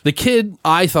 The kid,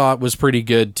 I thought, was pretty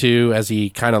good too, as he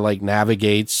kind of like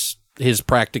navigates his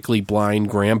practically blind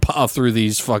grandpa through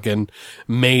these fucking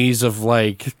maze of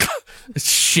like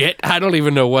shit. I don't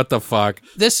even know what the fuck.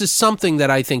 This is something that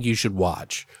I think you should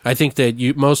watch. I think that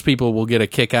most people will get a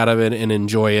kick out of it and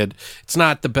enjoy it. It's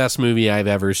not the best movie I've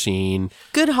ever seen.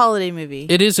 Good holiday movie.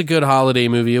 It is a good holiday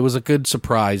movie. It was a good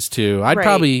surprise too. I'd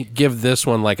probably give this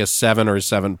one like a 7 or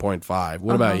 7.5.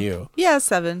 What about you? Yeah,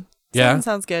 7. Yeah? 7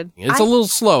 sounds good. It's a little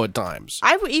slow at times.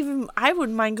 I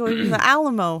wouldn't mind going to the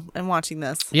Alamo and watching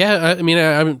this. Yeah, I mean,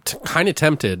 I'm kind of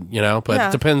tempted, but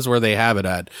it depends where they have it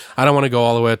at. I don't want to go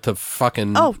all the way to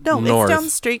fucking north. It's down the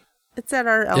street. It's at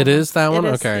our Alamo. It is that one?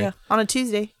 It is, okay. Yeah, on a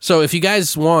Tuesday. So if you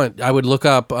guys want, I would look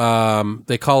up,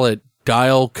 they call it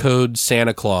Dial Code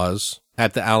Santa Claus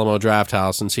at the Alamo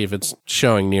Drafthouse and see if it's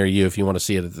showing near you if you want to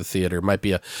see it at the theater. It might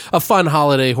be a fun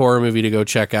holiday horror movie to go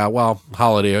check out. Well,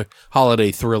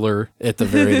 holiday thriller at the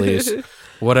very least.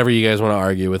 Whatever you guys want to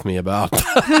argue with me about.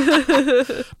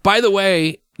 By the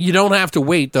way, you don't have to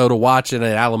wait, though, to watch it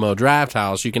at Alamo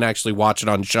Drafthouse. You can actually watch it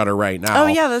on Shudder right now. Oh,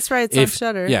 yeah, that's right. It's on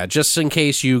Shudder. Yeah, just in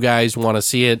case you guys want to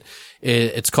see it.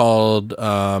 It's called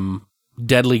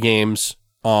Deadly Games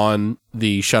on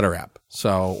the Shudder app.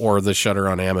 Or the Shudder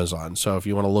on Amazon. So if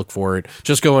you want to look for it,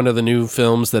 just go into the new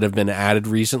films that have been added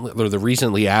recently, or the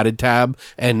recently added tab,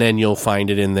 and then you'll find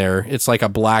it in there. It's like a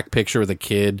black picture with a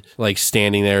kid like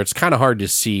standing there. It's kind of hard to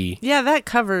see. Yeah, that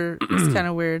cover is kind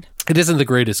of weird. It isn't the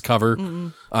greatest cover.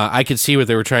 I could see what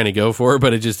they were trying to go for,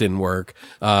 but it just didn't work.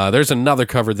 There's another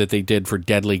cover that they did for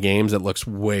Deadly Games that looks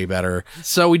way better.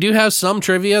 So we do have some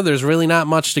trivia. There's really not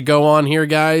much to go on here,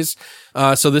 guys.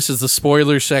 So this is the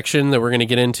spoiler section that we're going to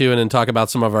get into and then talk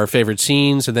about some of our favorite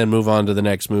scenes and then move on to the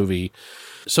next movie.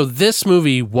 So this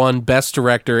movie won Best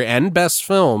Director and Best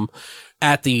Film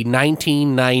at the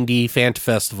 1990 Fant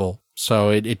Festival. So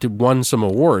it won some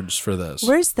awards for this.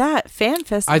 Where's that? Fan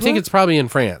Festival? I think it's probably in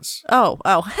France. Oh.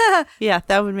 Yeah,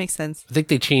 that would make sense. I think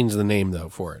they changed the name, though,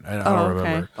 for it. I don't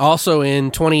remember. Okay. Also,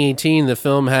 in 2018, the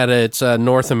film had its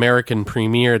North American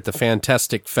premiere at the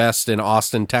Fantastic Fest in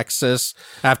Austin, Texas,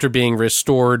 after being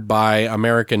restored by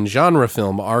American Genre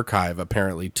Film Archive,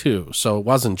 apparently, too. So it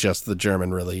wasn't just the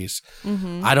German release.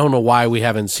 I don't know why we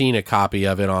haven't seen a copy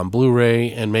of it on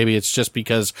Blu-ray, and maybe it's just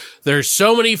because there's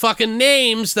so many fucking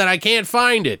names that I can't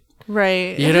find it.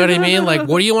 Right. You know what I mean? Like,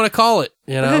 what do you want to call it?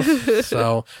 You know?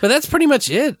 So, but that's pretty much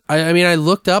it. I mean, I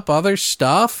looked up other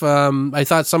stuff. I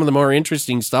thought some of the more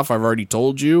interesting stuff I've already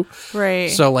told you. Right.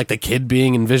 So, like the kid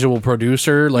being in visual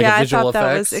producer, like a visual I thought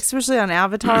effects. that was, especially on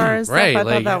Avatar and stuff, right. I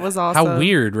Like, thought that was awesome. how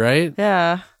weird, right?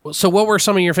 Yeah. So, what were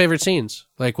some of your favorite scenes?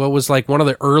 Like, what was like one of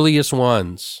the earliest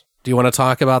ones? Do you want to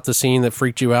talk about the scene that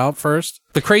freaked you out first?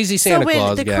 The crazy Santa Claus So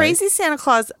when the guy. crazy Santa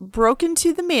Claus broke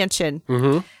into the mansion,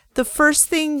 the first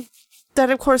thing that,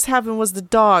 of course, happened was the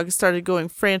dog started going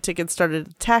frantic and started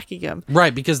attacking him.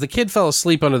 Right, because the kid fell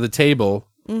asleep under the table,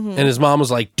 and his mom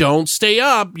was like, don't stay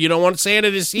up. You don't want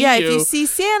Santa to see you. Yeah, if you see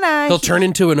Santa, he'll turn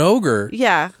into an ogre.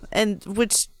 Yeah, and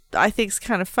which I think is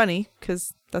kind of funny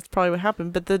because that's probably what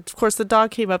happened. But of course, the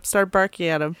dog came up, started barking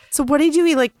at him. So what did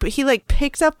he do? He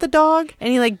picked up the dog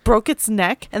and he broke its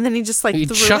neck, and then he just He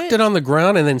threw chucked it on the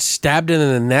ground and then stabbed it in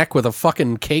the neck with a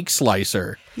fucking cake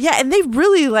slicer. Yeah, and they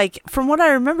really from what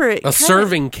I remember,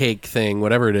 Serving cake thing,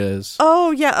 whatever it is.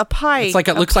 Oh yeah, a pie. It's like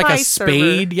it looks like a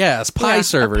spade. Yeah, it's pie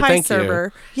server. A pie Thank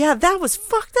server. You. Yeah, that was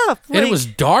fucked up. And it was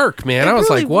dark, man. I was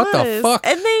really like, what the fuck?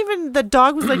 And the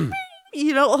dog was like,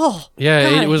 yeah, God,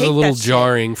 it was I a hate little that shit.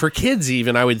 jarring for kids.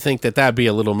 Even I would think that'd be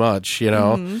a little much, you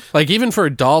know. Like even for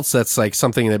adults, that's like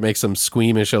something that makes them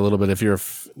squeamish a little bit. If you're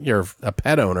a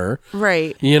pet owner,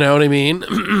 right? You know what I mean?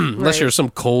 Unless Right. you're some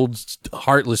cold,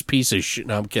 heartless piece of shit.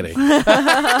 No, I'm kidding.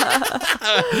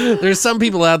 There's some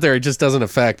people out there it just doesn't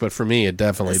affect, but for me, it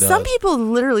definitely does. Some people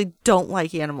literally don't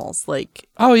like animals.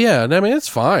 Oh yeah, I mean it's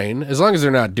fine as long as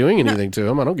they're not doing anything to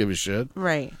them. I don't give a shit.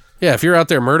 Right. Yeah, if you're out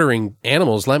there murdering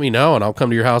animals, let me know and I'll come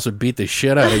to your house and beat the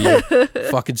shit out of you.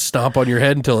 Fucking stomp on your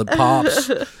head until it pops.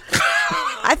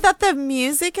 I thought the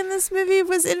music in this movie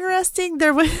was interesting.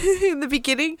 There was in the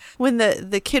beginning when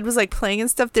the kid was playing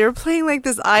and stuff, they were playing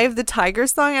this Eye of the Tiger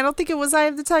song. I don't think it was Eye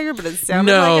of the Tiger, but it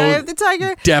sounded like Eye of the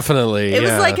Tiger. Definitely. It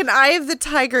was like an Eye of the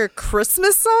Tiger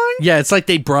Christmas song. Yeah, it's like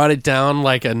they brought it down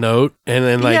like a note and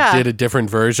then did a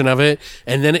different version of it.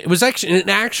 And then it was actually an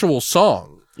actual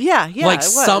song. Yeah, like it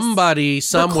was. somebody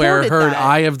somewhere Recorded heard that.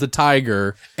 Eye of the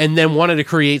Tiger and then wanted to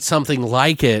create something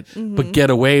like it, but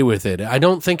get away with it. I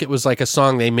don't think it was like a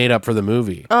song they made up for the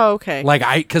movie. Oh, okay.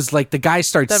 Because the guy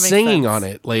starts That makes singing sense. on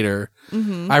it later.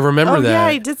 I remember that.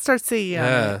 Yeah, he did start singing on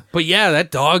Yeah. it. But yeah,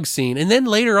 that dog scene. And then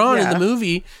later on in Yeah. the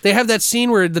movie, they have that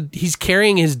scene where he's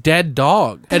carrying his dead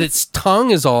dog and its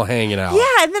tongue is all hanging out.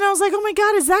 Yeah, and then I was like, oh my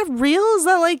God, is that real? Is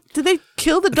that did they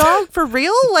kill the dog for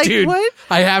real? Dude, what?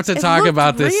 I have to It talk looked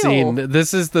about this real. scene.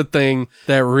 This is the thing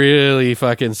that really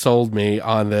fucking sold me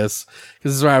on this.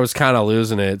 This is where I was kind of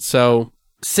losing it. So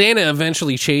Santa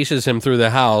eventually chases him through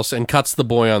the house and cuts the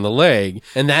boy on the leg.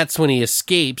 And that's when he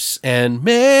escapes and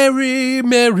Merry,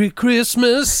 Merry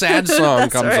Christmas, sad song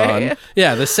comes right. on.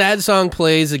 Yeah, the sad song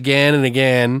plays again and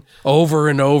again, over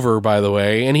and over, by the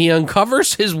way. And he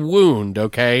uncovers his wound,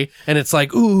 okay? And it's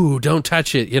like, ooh, don't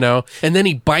touch it, you know? And then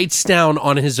he bites down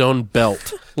on his own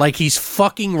belt. Like he's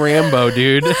fucking Rambo,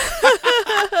 dude.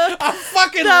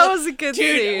 fucking That was a good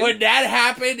dude, scene. when that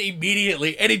happened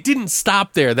immediately, and it didn't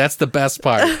stop there. That's the best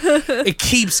part. It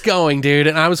keeps going, dude,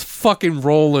 and I was fucking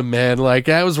rolling, man. Like,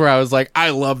 that was where I was like, I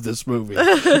love this movie.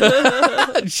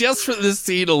 Just for this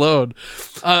scene alone.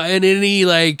 And then he,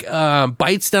 like,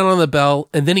 bites down on the belt,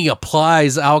 and then he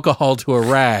applies alcohol to a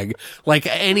rag, like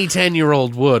any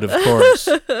 10-year-old would, of course.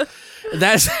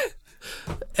 That's...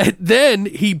 And then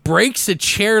he breaks a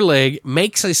chair leg,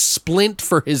 makes a splint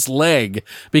for his leg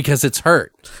because it's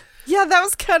hurt. Yeah, that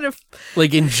was kind of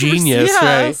Like ingenious, yeah,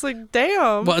 I right? was like,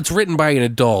 damn. Well, it's written by an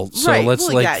adult, so Right. let's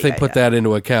Well, yeah, put that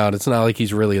into account. It's not like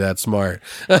he's really that smart.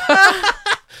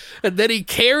 And then he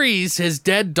carries his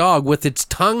dead dog with its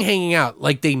tongue hanging out,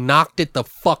 like they knocked it the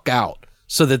fuck out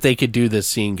so that they could do this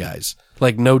scene, guys.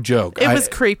 Like, no joke. It was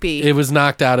creepy. It was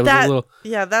knocked out. It was a little,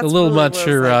 that's a little really much what I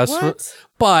for was us. like, what?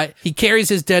 But he carries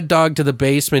his dead dog to the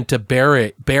basement to bury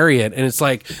it, and it's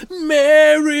like,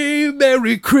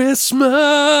 Merry Christmas.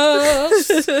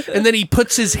 And then he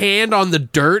puts his hand on the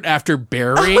dirt after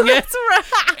burying it, That's right.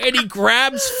 and he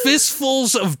grabs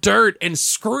fistfuls of dirt and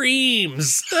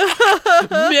screams,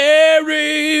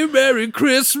 Merry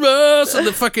Christmas, and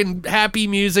the fucking happy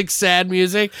music, sad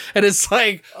music, and it's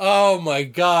like, oh my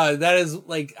God, that is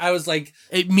like, I was like,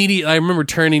 immediately, I remember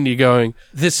turning to you going,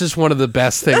 this is one of the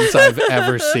best things I've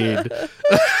ever seen.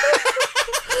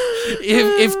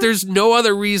 If there's no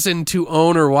other reason to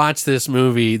own or watch this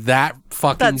movie, that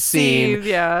fucking That scene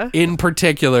yeah. in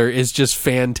particular is just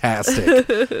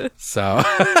fantastic. So,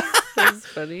 That's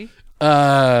funny.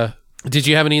 did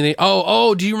you have anything?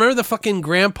 Oh, do you remember the fucking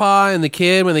grandpa and the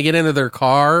kid when they get into their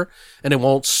car and it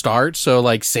won't start? So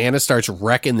like Santa starts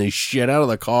wrecking the shit out of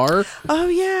the car, Oh,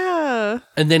 yeah.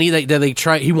 and then he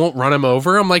won't run him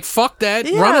over. I'm like, fuck that,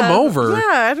 Yeah. run him over.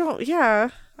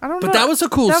 I don't know. But that was a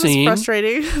cool scene. That was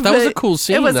frustrating. That was a but cool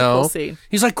scene, It was though. a cool scene.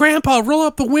 He's like, Grandpa, roll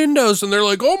up the windows. And they're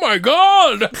like, oh my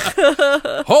God.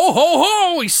 Ho, ho,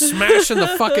 ho. He's smashing the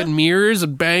fucking mirrors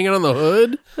and banging on the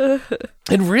hood.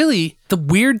 And really, the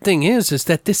weird thing is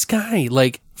that this guy,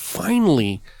 like,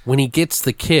 finally, when he gets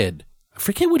the kid, I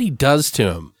forget what he does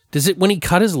to him. Does it, when he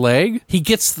cut his leg, he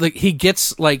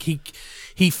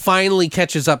finally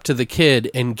catches up to the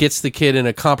kid and gets the kid in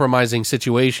a compromising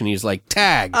situation. He's like,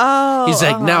 tag. Oh, He's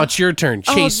like, now it's your turn.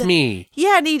 Chase me.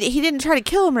 Yeah, and he didn't try to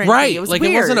kill him or anything. Right. It was like,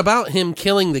 weird. it wasn't about him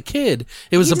killing the kid.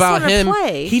 It was He just about wanted to him.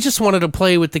 play. He just wanted to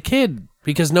play with the kid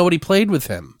because nobody played with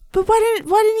him. But why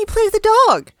didn't he play with the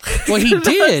dog? Well, he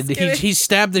did. kidding. He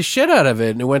stabbed the shit out of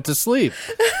it and it went to sleep.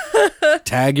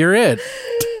 Tag, you're it.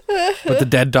 But the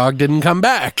dead dog didn't come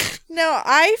back. No,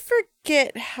 I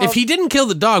forget how. If he didn't kill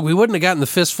the dog, we wouldn't have gotten the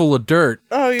fistful of dirt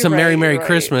You're to right, Merry you're right.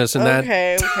 Christmas and that.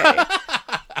 Okay.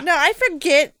 No, I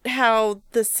forget how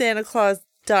the Santa Claus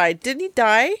died. Didn't he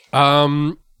die?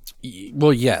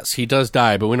 Well, yes, he does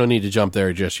die, but we don't need to jump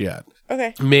there just yet.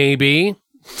 Okay. Maybe.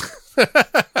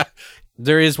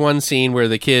 There is one scene where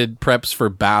the kid preps for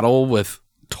battle with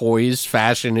toys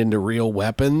fashioned into real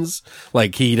weapons.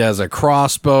 Like, he does a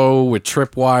crossbow with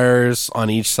tripwires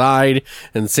on each side,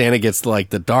 and Santa gets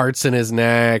like the darts in his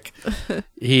neck.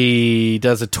 He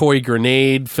does a toy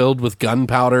grenade filled with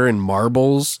gunpowder and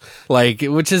marbles, like,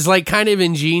 which is like kind of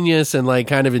ingenious and like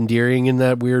kind of endearing in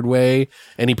that weird way.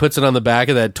 And he puts it on the back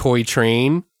of that toy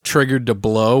train, triggered to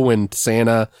blow when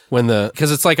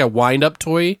because it's like a wind-up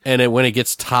toy, and when it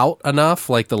gets taut enough,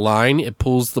 like the line,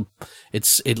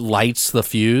 it lights the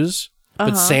fuse.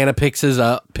 But Santa picks it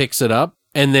up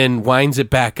and then winds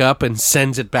it back up and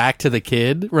sends it back to the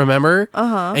kid, remember?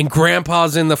 And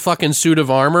Grandpa's in the fucking suit of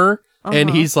armor,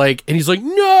 and he's like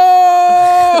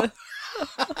no.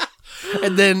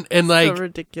 and like So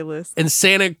ridiculous. and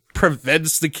Santa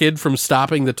prevents the kid from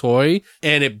stopping the toy,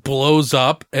 and it blows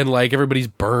up, and like everybody's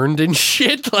burned and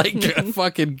shit. Like,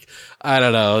 fucking, I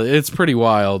don't know. It's pretty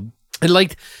wild. And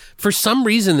like, for some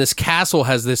reason, this castle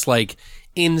has this like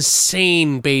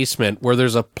insane basement where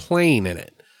there's a plane in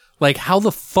it. Like, how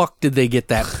the fuck did they get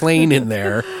that plane in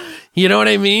there? You know what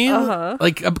I mean?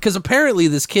 Like, because apparently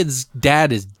this kid's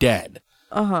dad is dead.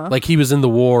 Like, he was in the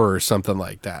war or something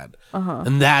like that.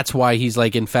 And that's why he's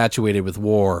like infatuated with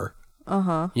war. You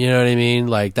know what I mean?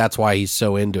 Like, that's why he's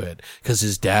so into it, because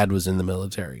his dad was in the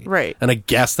military. Right. And I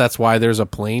guess that's why there's a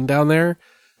plane down there.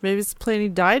 Maybe it's the plane he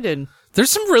died in. There's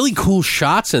some really cool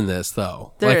shots in this,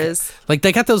 though. There Like- is. Like,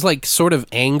 they got those, like, sort of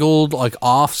angled, like,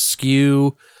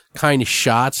 off-skew kind of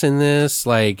shots in this.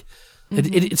 Like,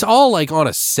 it's all, like, on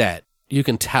a set. You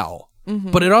can tell.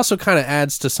 But it also kind of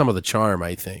adds to some of the charm,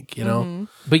 I think, you know?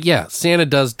 But yeah, Santa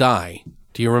does die.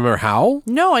 Do you remember how?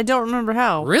 No, I don't remember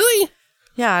how. Really?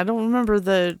 Yeah, I don't remember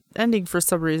the ending for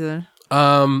some reason.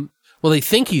 Well, they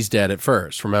think he's dead at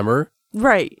first, remember?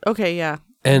 Right. Okay, yeah.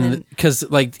 And because,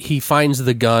 like, he finds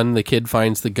the gun, the kid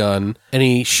finds the gun, and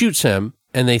he shoots him,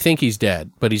 and they think he's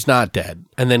dead, but he's not dead.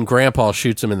 And then Grandpa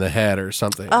shoots him in the head or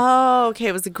something. Oh, okay.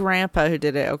 It was the grandpa who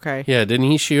did it. Okay. Yeah, didn't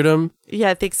he shoot him?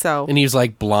 Yeah, I think so. And he's,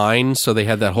 like, blind, so they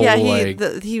had that whole,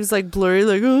 he was, like, blurry,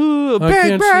 like, oh, I bang,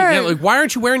 can't see. bang. Yeah, like, why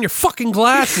aren't you wearing your fucking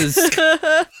glasses?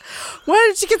 Why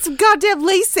don't you get some goddamn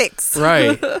Lasix?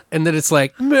 Right. And then it's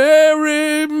like,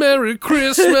 Merry, Merry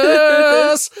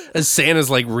Christmas. As Santa's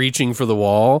like reaching for the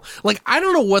wall. Like, I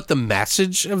don't know what the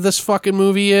message of this fucking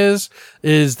movie is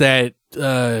that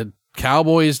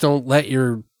cowboys don't let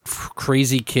your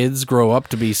crazy kids grow up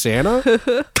to be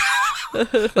Santa.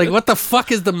 Like, what the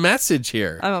fuck is the message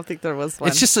here? I don't think there was one.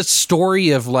 It's just a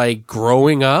story of like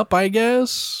growing up, I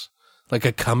guess. Like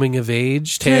a coming of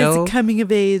age tale. It's a coming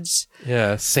of age.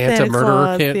 Yeah, Santa Santa murderer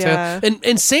Claus, kid. yeah.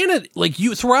 And Santa, like,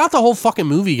 you throughout the whole fucking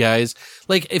movie, guys,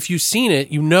 like, if you've seen it,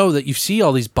 you know that you see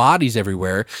all these bodies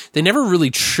everywhere. They never really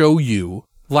show you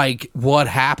like what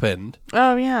happened,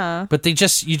 Oh, yeah. but you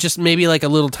just maybe like a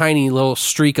little tiny little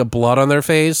streak of blood on their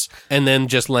face and then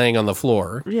just laying on the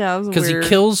floor. Yeah, it was Because he weird.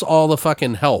 kills all the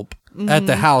fucking help at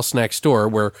the house next door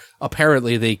where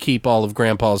apparently they keep all of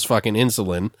Grandpa's fucking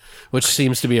insulin, which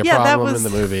seems to be a problem in the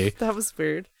movie. That was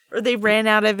weird. Or they ran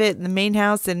out of it in the main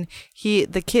house, and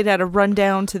the kid had to run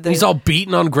down to the. He's all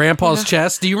beaten on Grandpa's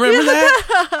chest. Do you remember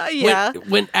that? yeah.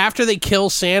 When after they kill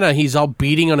Santa, he's all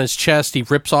beating on his chest. He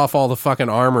rips off all the fucking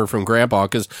armor from Grandpa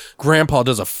because Grandpa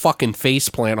does a fucking face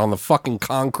plant on the fucking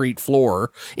concrete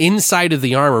floor inside of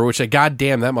the armor, which,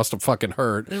 goddamn, that must have fucking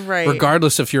hurt. Right.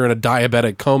 Regardless if you're in a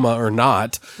diabetic coma or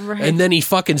not. Right. And then he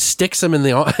fucking sticks him in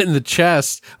the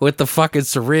chest with the fucking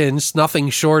syringe. Nothing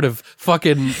short of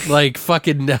fucking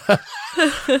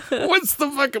what's the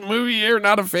fucking movie you're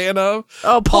not a fan of?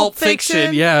 Oh, Pulp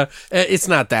Fiction? Yeah, it's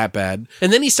not that bad.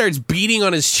 And then he starts beating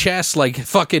on his chest like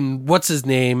fucking what's his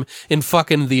name in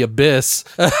fucking The Abyss.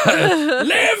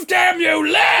 Live, damn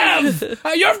you, live!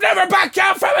 You've never backed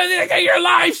out from anything in your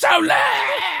life, so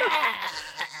live!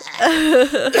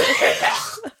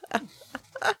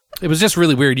 It was just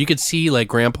really weird. You could see like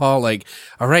Grandpa, like,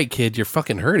 all right, kid, you're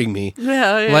fucking hurting me.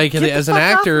 Yeah, Like, get the as an fuck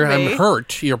off actor, of me. I'm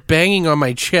hurt. You're banging on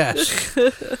my chest.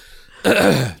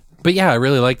 But yeah, I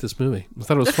really like this movie. I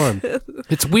thought it was fun.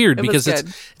 It's weird It was because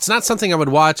good. it's not something I would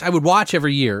watch. I would watch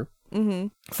every year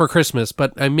for Christmas,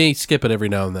 but I may skip it every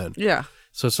now and then. Yeah.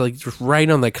 So it's like just right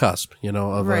on the cusp,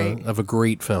 of Right. a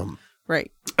great film.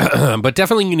 Right. But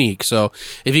definitely unique. So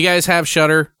if you guys have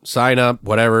Shudder, sign up,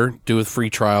 whatever, do a free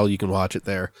trial. You can watch it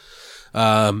there.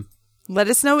 Let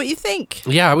us know what you think.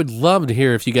 Yeah, I would love to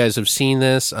hear if you guys have seen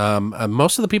this.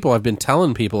 Most of the people I've been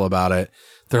telling people about it,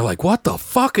 they're like, what the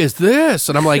fuck is this?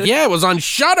 And I'm like, yeah, it was on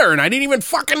Shudder and I didn't even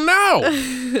fucking know.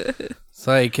 It's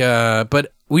like,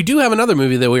 but we do have another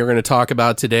movie that we were going to talk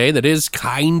about today that is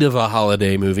kind of a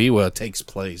holiday movie. Well, it takes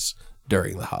place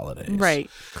during the holidays. Right.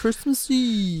 Christmas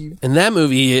Eve. And that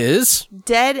movie is...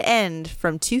 Dead End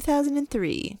from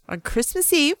 2003. On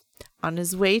Christmas Eve, on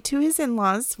his way to his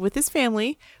in-laws with his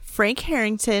family, Frank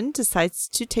Harrington decides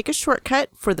to take a shortcut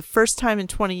for the first time in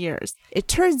 20 years. It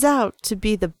turns out to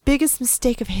be the biggest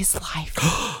mistake of his life.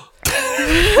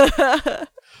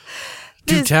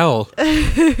 Do tell.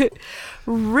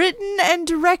 Written and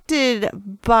directed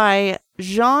by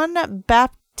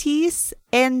Jean-Baptiste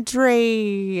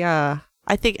Andrea.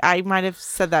 I think I might have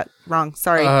said that wrong.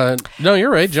 Sorry. No, you're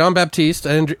right. John Baptiste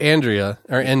and Andrea.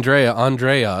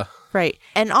 Right.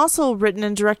 And also written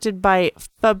and directed by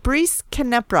Fabrice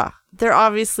Canepra. They're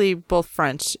obviously both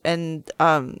French. And,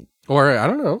 Or, I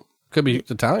don't know. Could be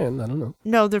Italian. I don't know.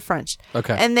 no, they're French.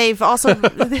 Okay. And they've also,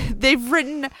 they've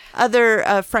written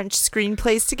other French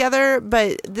screenplays together,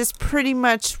 but this pretty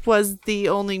much was the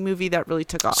only movie that really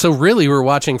took off. So really, we're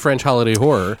watching French holiday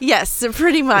horror. Yes,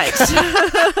 pretty much.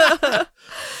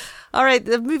 All right.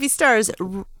 The movie stars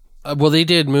Well, they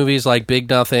did movies like Big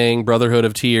Nothing, Brotherhood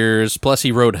of Tears, plus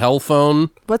he wrote Hellphone.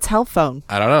 What's Hellphone?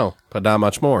 I don't know, but not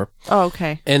much more. Oh,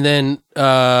 okay. And then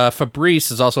Fabrice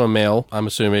is also a male, I'm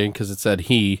assuming, because it said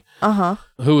he. Uh-huh.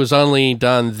 Who has only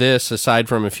done this aside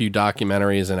from a few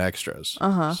documentaries and extras.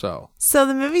 Uh-huh. So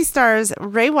the movie stars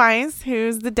Ray Wise,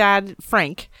 who's the dad,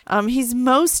 Frank. He's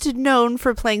most known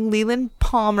for playing Leland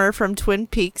Palmer from Twin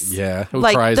Peaks. Yeah, who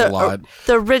cries a lot.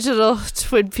 The original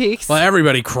Twin Peaks. Well,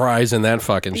 everybody cries in that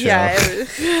fucking show.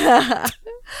 Yeah.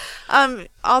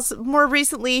 Also, more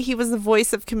recently, he was the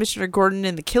voice of Commissioner Gordon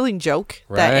in The Killing Joke,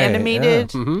 that Right,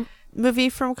 animated yeah. Mm-hmm. movie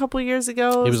from a couple years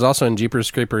ago. He was also in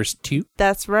Jeepers Creepers 2.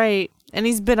 That's right. And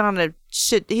he's been on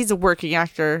he's a working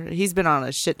actor. He's been on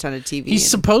a shit ton of TV. He's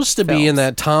supposed to be in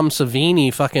that Tom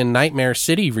Savini fucking Nightmare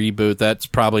City reboot that's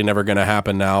probably never going to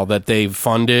happen now, that they've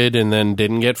funded and then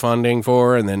didn't get funding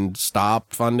for and then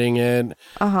stopped funding it.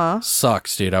 Uh-huh.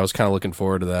 Sucks, dude. I was kind of looking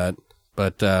forward to that.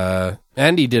 But,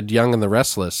 and he did Young and the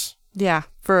Restless. Yeah,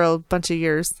 for a bunch of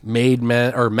years. Mad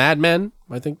Men,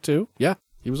 I think, too. Yeah,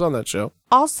 he was on that show.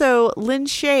 Also, Lynn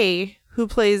Shay, who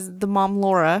plays the mom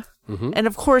Laura. Mm-hmm. And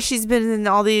of course, she's been in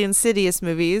all the Insidious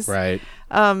movies. Right.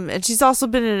 And she's also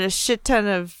been in a shit ton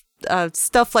of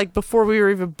stuff like Before We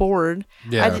Were Even Born.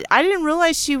 Yeah. I didn't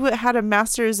realize she had a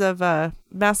Masters of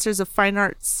Fine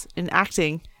Arts in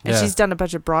acting. And she's done a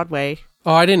bunch of Broadway.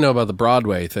 Oh, I didn't know about the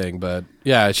Broadway thing, but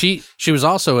yeah, she was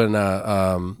also in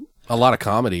a lot of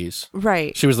comedies.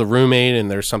 Right. She was the roommate in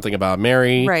There's Something About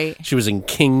Mary. Right. She was in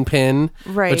Kingpin,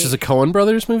 right, which is a Coen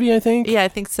Brothers movie, I think. Yeah, I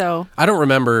think so. I don't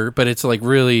remember, but it's like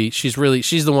she's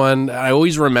the one I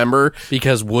always remember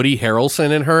because Woody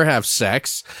Harrelson and her have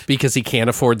sex because he can't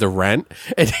afford the rent.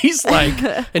 And he's like,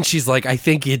 and she's like, I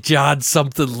think you jawed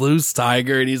something loose,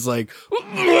 Tiger. And he's like,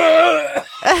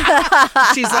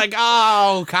 she's like,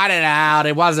 oh, cut it out.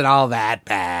 It wasn't all that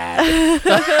bad.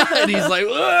 And he's like,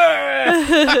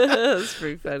 that's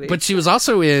pretty funny. But she was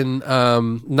also in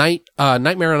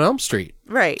Nightmare on Elm Street.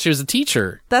 Right. She was a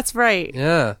teacher. That's right.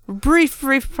 Yeah. Brief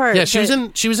part. Yeah, she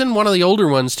was in one of the older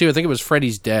ones too. I think it was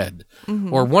Freddy's Dead.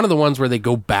 Mm-hmm. Or one of the ones where they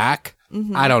go back.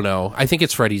 Mm-hmm. I don't know. I think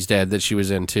it's Freddy's Dead that she was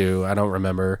in too. I don't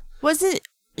remember. Wasn't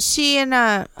she in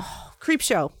Creep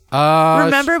Show?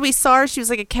 Remember we saw her, she was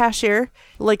like a cashier,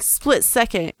 like split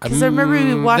second, because I remember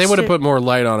we watched they would have put more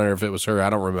light on her if it was her. I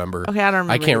don't remember. Okay, I don't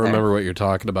remember. I can't either. remember what you're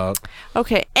talking about.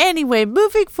 Okay, anyway,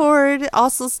 moving forward,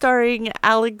 also starring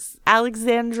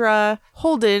Alexandra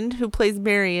Holden, who plays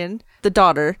Marion, the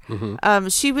daughter. Mm-hmm.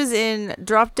 She was in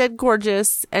Drop Dead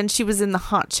Gorgeous, and she was in The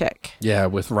Hot Chick. Yeah,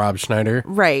 with Rob Schneider.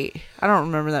 Right. I don't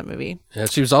remember that movie. Yeah,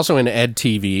 she was also in Ed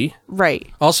TV. Right.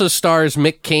 Also stars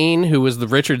Mick Cain, who was the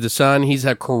Richard the Son. He's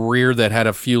had a career that had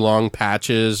a few long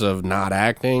patches of not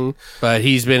acting, but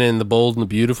he's been in The Bold and the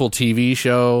Beautiful TV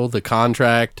show, The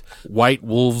Contract, White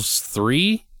Wolves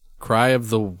 3, Cry of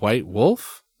the White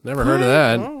Wolf. Never heard of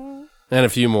that. And a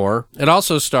few more. It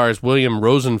also stars William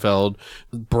Rosenfeld,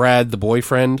 Brad the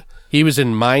boyfriend. He was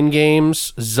in Mind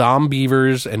Games,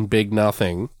 Zombievers, and Big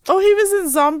Nothing. Oh, he was in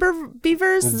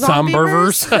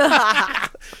Zombievers?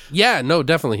 Yeah, no,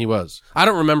 definitely he was. I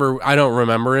don't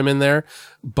remember him in there,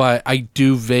 but I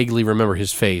do vaguely remember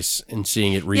his face and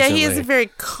seeing it recently. Yeah, he has a very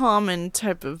common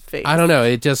type of face. I don't know.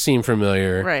 It just seemed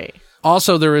familiar. Right.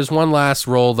 Also, there is one last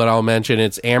role that I'll mention.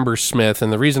 It's Amber Smith,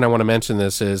 and the reason I want to mention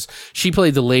this is she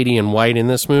played the lady in white in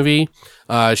this movie.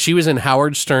 She was in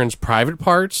Howard Stern's Private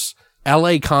Parts,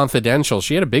 L.A. Confidential.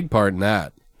 She had a big part in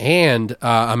that. And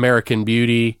American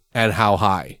Beauty and How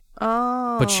High.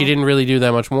 Oh. But she didn't really do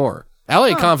that much more.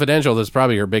 L.A. Confidential is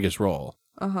probably her biggest role.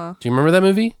 Uh-huh. Do you remember that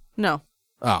movie? No.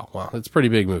 Oh, well, it's a pretty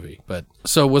big movie. But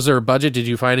so was there a budget? Did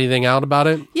you find anything out about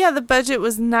it? Yeah, the budget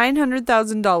was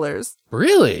 $900,000.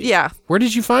 Really? Yeah. Where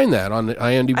did you find that? On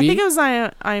IMDb? I think it was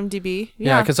IMDb.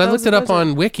 Yeah, because I looked it up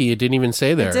on Wiki. It didn't even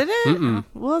say there. Did it? Mm-mm.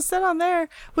 Well, it said on there,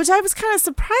 which I was kind of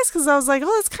surprised because I was like,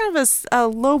 oh, that's kind of a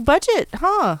low budget,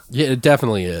 huh? Yeah, it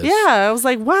definitely is. Yeah, I was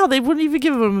like, wow, they wouldn't even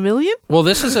give him $1 million? Well,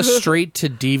 this is a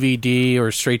straight-to-DVD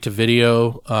or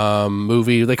straight-to-video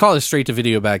movie. They called it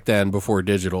straight-to-video back then before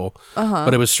digital,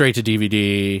 but it was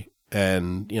straight-to-DVD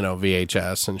and,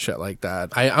 VHS and shit like that.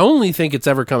 I only think it's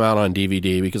ever come out on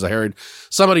DVD because I heard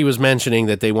somebody was mentioning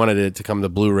that they wanted it to come to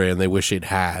Blu-ray and they wish it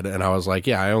had. And I was like,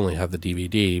 yeah, I only have the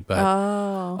DVD.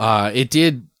 But it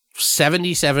did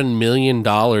 $77 million in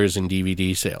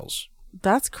DVD sales.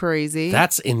 That's crazy.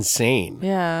 That's insane.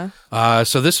 Yeah.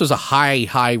 So this was a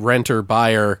high renter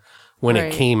buyer when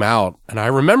it came out. And I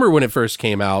remember when it first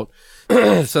came out.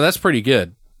 So that's pretty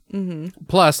good. Mm-hmm.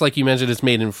 Plus, like you mentioned, it's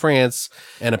made in France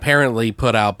and apparently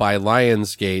put out by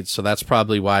Lionsgate, so that's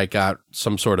probably why it got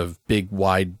some sort of big,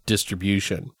 wide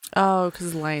distribution. Oh,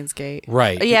 because Lionsgate.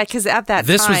 Right. Yeah, because at that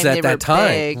this time, was at that time.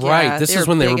 Big. Right. Yeah, this is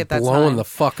when they were blowing the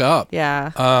fuck up.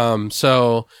 Yeah.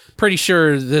 So pretty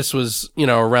sure this was,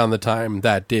 around the time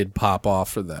that did pop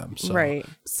off for them. So. Right.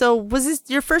 So was this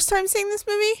your first time seeing this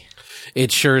movie?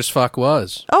 It sure as fuck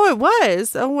was. Oh, it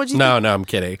was? Oh, what'd you think? No, I'm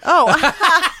kidding. Oh.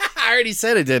 I already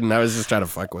said it didn't. I was just trying to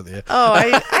fuck with you. Oh,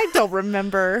 I don't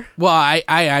remember. Well,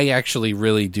 I actually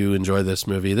really do enjoy this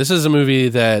movie. This is a movie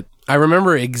that I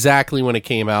remember exactly when it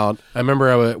came out. I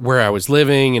remember where I was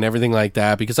living and everything like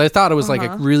that because I thought it was like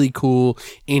a really cool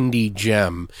indie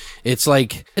gem. It's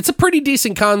like, it's a pretty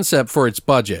decent concept for its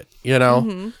budget, you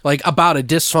know? Like about a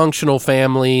dysfunctional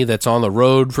family that's on the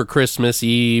road for Christmas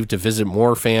Eve to visit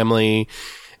more family.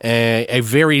 A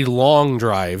very long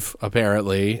drive,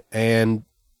 apparently. And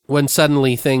when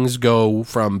suddenly things go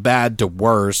from bad to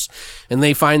worse and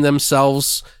they find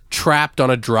themselves trapped on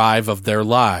a drive of their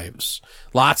lives.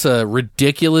 Lots of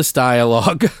ridiculous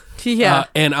dialogue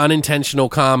and unintentional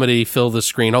comedy fill the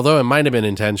screen, although it might have been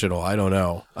intentional. I don't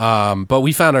know. But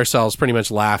we found ourselves pretty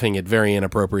much laughing at very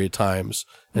inappropriate times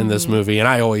in this movie, and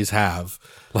I always have.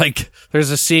 Like,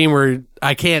 there's a scene where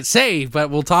I can't say, but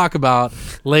we'll talk about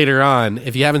later on.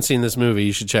 If you haven't seen this movie,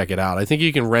 you should check it out. I think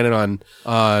you can rent it on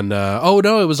oh,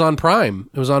 no, it was on Prime.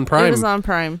 It was on Prime. It was on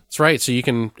Prime. That's right. So you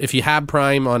can, if you have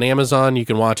Prime on Amazon, you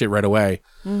can watch it right away.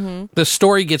 The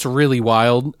story gets really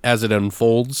wild as it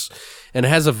unfolds, and it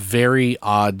has a very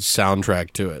odd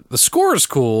soundtrack to it. The score is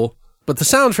cool, but the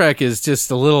soundtrack is just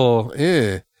a little,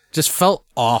 just felt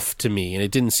off to me, and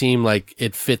it didn't seem like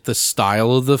it fit the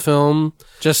style of the film.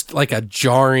 Just like a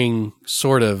jarring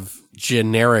sort of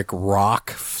generic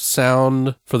rock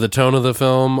sound for the tone of the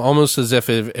film, almost as if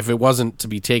it wasn't to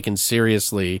be taken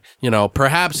seriously. You know,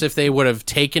 perhaps if they would have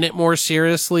taken it more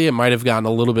seriously, it might have gotten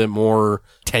a little bit more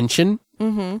tension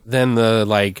than the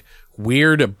like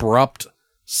weird, abrupt,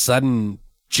 sudden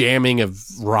jamming of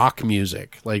rock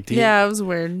music. Like, It was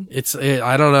weird.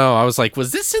 I don't know. I was like,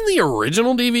 was this in the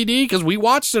original DVD? Because we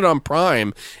watched it on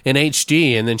Prime in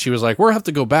HD, and then she was like, we'll have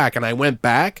to go back. And I went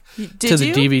back to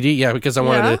the DVD. Yeah, because I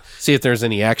wanted to see if there's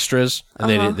any extras, and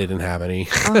they didn't have any.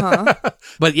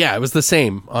 But yeah, it was the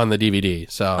same on the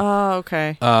DVD. So, Oh,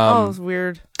 okay. It was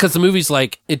weird. because the movie's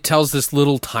like, it tells this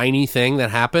little tiny thing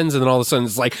that happens, and then all of a sudden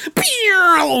it's like,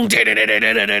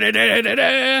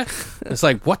 it's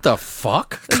like, what the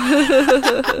fuck?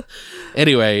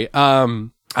 Anyway,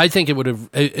 I think it would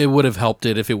have helped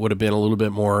it if it would have been a little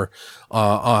bit more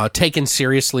taken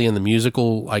seriously in the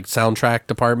musical like soundtrack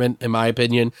department, in my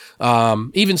opinion.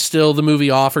 Even still, the movie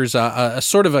offers a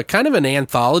sort of a kind of an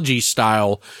anthology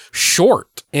style short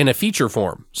in a feature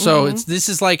form. So this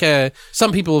is like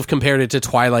some people have compared it to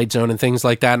Twilight Zone and things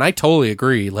like that, and I totally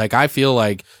agree. Like, I feel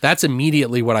like that's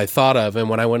immediately what I thought of. And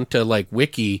when I went to like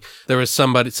Wiki, there was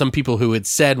some people who had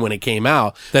said when it came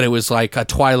out that it was like a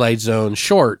Twilight Zone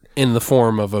short in the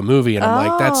form of a movie, and I'm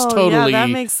like, that's totally, that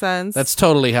makes sense. That's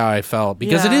totally how I felt,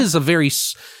 because it is a very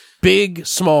big,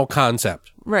 small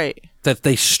concept, right? That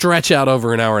they stretch out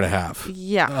over an hour and a half.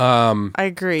 Yeah, I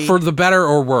agree. For the better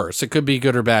or worse. It could be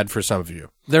good or bad for some of you.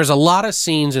 There's a lot of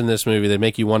scenes in this movie that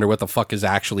make you wonder what the fuck is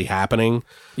actually happening.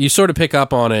 You sort of pick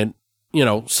up on it,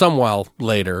 some while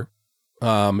later.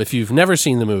 If you've never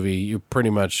seen the movie, you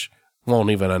pretty much won't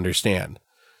even understand.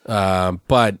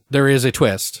 But there is a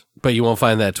twist, but you won't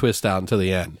find that twist out until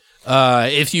the end.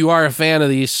 If you are a fan of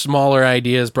these smaller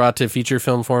ideas brought to feature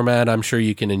film format, I'm sure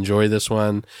you can enjoy this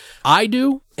one. I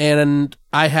do, and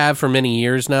I have for many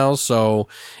years now, so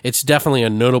it's definitely a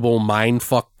notable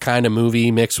mindfuck kind of movie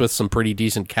mixed with some pretty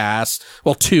decent cast.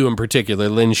 Well, two in particular,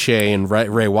 Lin Shaye and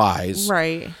Ray Wise.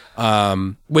 Right.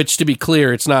 Which, to be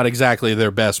clear, it's not exactly their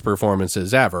best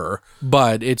performances ever,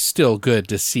 but it's still good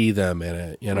to see them in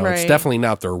it. Right. It's definitely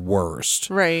not their worst.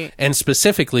 Right. And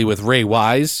specifically with Ray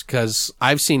Wise, because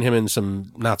I've seen him in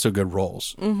some not so good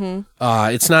roles.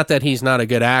 It's not that he's not a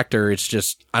good actor. It's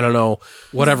just, I don't know,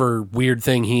 whatever weird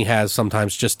thing he has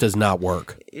sometimes just does not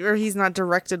work. Or he's not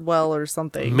directed well or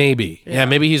something. Maybe. Yeah,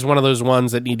 maybe he's one of those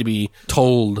ones that need to be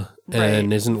told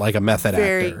and isn't like a method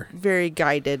actor. Very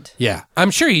guided. Yeah.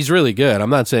 I'm sure he's really good. I'm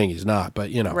not saying he's not,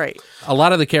 but Right. A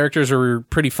lot of the characters are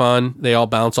pretty fun. They all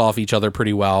bounce off each other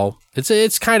pretty well.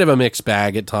 It's kind of a mixed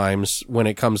bag at times when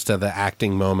it comes to the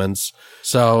acting moments.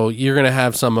 So you're going to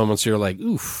have some moments you're like,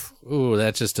 ooh,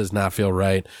 that just does not feel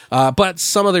right. But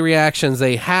some of the reactions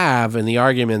they have and the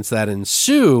arguments that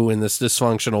ensue in this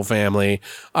dysfunctional family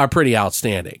are pretty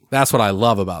outstanding. That's what I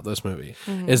love about this movie,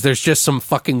 is there's just some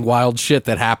fucking wild shit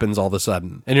that happens all of a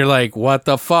sudden. And you're like, what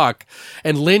the fuck?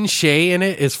 And Lin Shaye in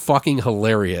it is fucking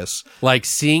hilarious. Like,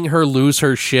 seeing her lose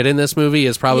her shit in this movie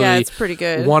is probably it's pretty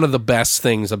good. One of the best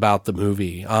things about the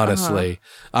movie, honestly.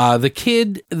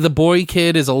 The boy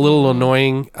kid is a little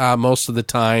annoying most of the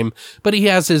time, but he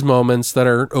has his moments that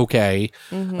are okay.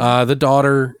 The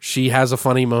daughter, she has a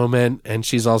funny moment, and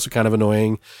she's also kind of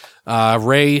annoying.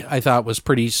 Ray, I thought, was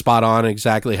pretty spot on,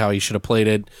 exactly how he should have played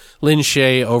it. Lin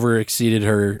Shaye over-exceeded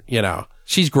her,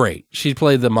 She's great. She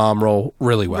played the mom role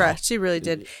really well. Right, she really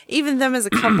did. Even them as a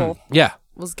couple Yeah.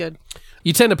 was good.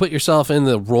 you tend to put yourself in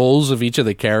the roles of each of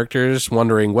the characters,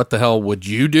 wondering what the hell would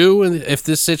you do if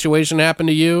this situation happened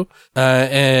to you.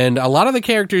 And a lot of the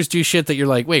characters do shit that you're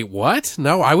like, wait, what?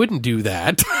 No, I wouldn't do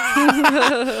that.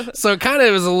 So it kind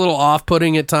of is a little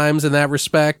off-putting at times in that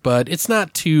respect, but it's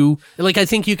not too, like, I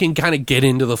think you can kind of get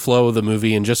into the flow of the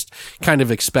movie and just kind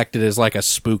of expect it as like a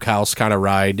spook house kind of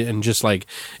ride and just like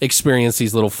experience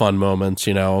these little fun moments,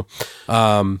 you know.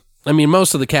 I mean,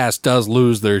 most of the cast does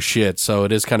lose their shit, so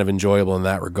it is kind of enjoyable in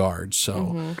that regard.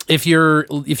 So if you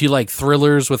like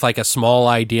thrillers with like a small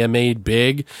idea made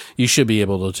big, you should be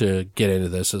able to get into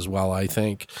this as well, I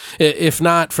think. If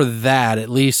not for that, at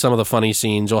least some of the funny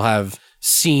scenes you'll have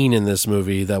seen in this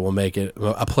movie that will make it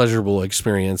a pleasurable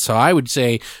experience. So I would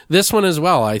say this one as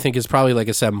well, I think is probably like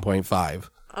a 7.5.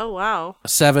 Oh, wow.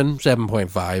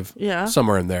 7.5. Yeah.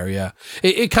 Somewhere in there, yeah.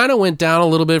 It kind of went down a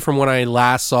little bit from when I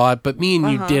last saw it, but me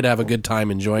and you did have a good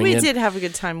time enjoying it. We did have a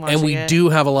good time watching it. And we do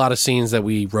have a lot of scenes that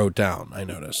we wrote down, I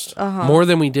noticed. More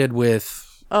than we did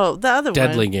with the other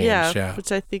Deadly one. Games, yeah.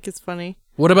 Which I think is funny.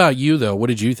 What about you, though? What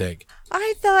did you think?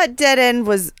 I thought Dead End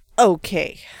was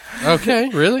okay. Okay,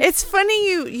 really? It's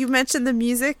funny you mentioned the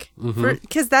music,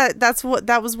 because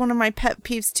that was one of my pet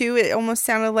peeves, too. It almost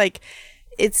sounded like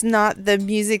it's not the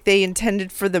music they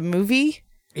intended for the movie.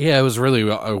 Yeah, it was really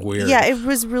weird. Yeah, it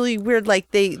was really weird.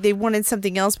 Like they wanted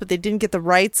something else, but they didn't get the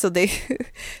rights, so they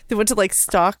they went to like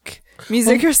stock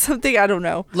music or something. I don't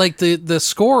know. Like the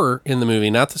score in the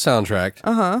movie, not the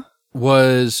soundtrack,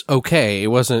 was okay. It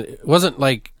wasn't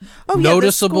like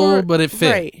noticeable, but it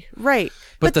fit. Right.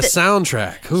 But the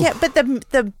soundtrack, oof. Yeah, but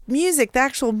the music, the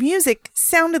actual music,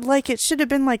 sounded like it should have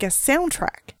been like a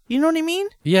soundtrack. You know what I mean?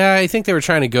 Yeah, I think they were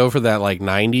trying to go for that like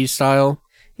 90s style.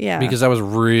 Yeah. Because that was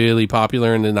really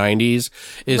popular in the 90s,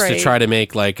 is to try to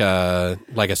make like a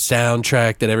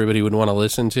soundtrack that everybody would want to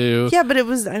listen to. Yeah, but it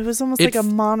was almost like a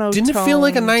monotone. Didn't it feel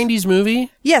like a 90s movie?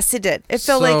 Yes, it did. It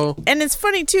felt like, and it's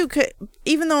funny too, 'cause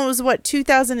even though it was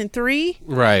 2003?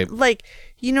 Right. Like,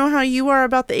 you know how you are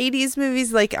about the 80s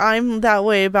movies? Like, I'm that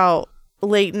way about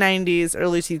late 90s,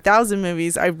 early 2000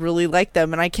 movies. I really like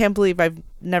them, and I can't believe I've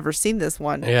never seen this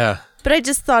one. Yeah. But I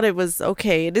just thought it was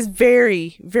okay. It is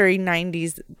very, very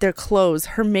 90s. Their clothes,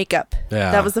 her makeup.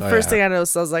 Yeah. That was the first thing I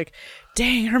noticed. I was like,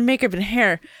 dang, her makeup and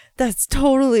hair. That's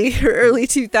totally her early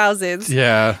 2000s.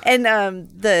 Yeah. And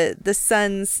the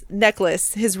son's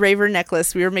necklace, his raver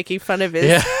necklace, we were making fun of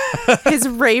his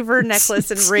raver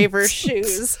necklace and raver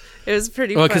shoes. It was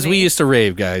pretty funny. Well, because we used to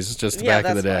rave, guys, just back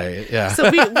in the that's day. Yeah. So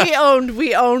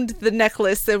we owned the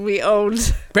necklace, and we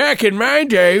owned. Back in my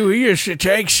day, we used to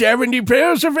take 70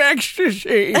 pills of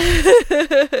ecstasy.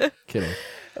 Kidding.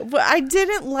 But I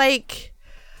didn't like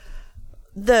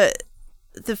the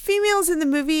females in the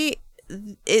movie.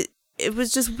 It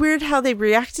was just weird how they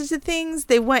reacted to things.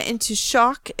 They went into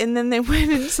shock, and then they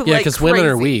went into yeah, because women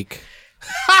are weak.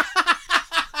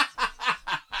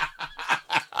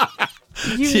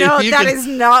 You know, that is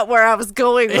not where I was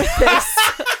going with this.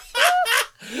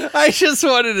 I just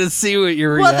wanted to see what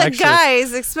your Well, reaction. the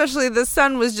guys, especially the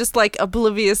son, was just like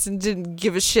oblivious and didn't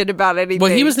give a shit about anything.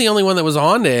 Well, he was the only one that was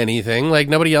on to anything. Like,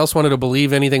 nobody else wanted to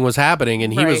believe anything was happening,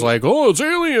 and he was like, "Oh, it's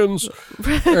aliens,"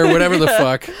 or whatever the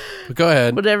fuck. But go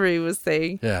ahead. Whatever he was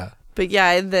saying. Yeah. But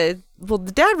yeah, the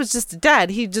dad was just a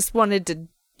dad. He just wanted to,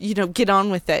 get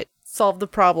on with it, solve the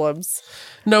problems.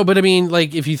 No, but I mean,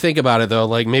 like, if you think about it, though,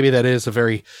 like, maybe that is a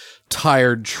very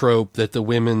tired trope that the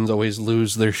women always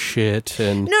lose their shit.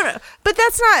 And No, but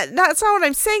that's not what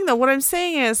I'm saying, though. What I'm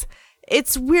saying is,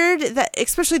 it's weird that,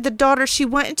 especially the daughter, she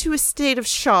went into a state of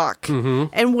shock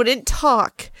and wouldn't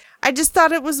talk. I just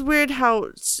thought it was weird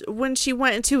how when she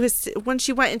went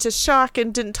into shock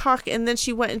and didn't talk, and then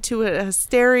she went into a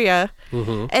hysteria,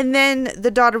 and then the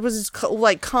daughter was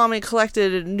like calm and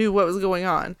collected and knew what was going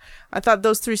on. I thought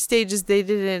those three stages they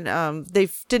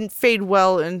didn't fade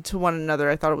well into one another.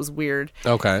 I thought it was weird.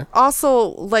 Okay.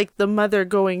 Also, like the mother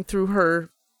going through her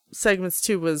segments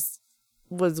too was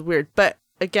weird, but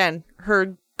again,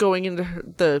 her going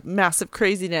into the massive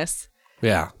craziness.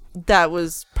 Yeah. That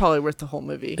was probably worth the whole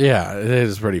movie. Yeah, it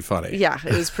is pretty funny. Yeah,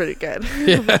 it was pretty good.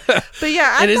 But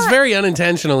yeah, it is very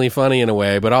unintentionally funny in a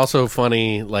way, but also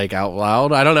funny like out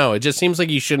loud. I don't know. It just seems like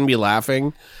you shouldn't be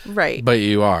laughing, right? But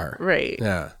you are, right?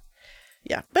 Yeah,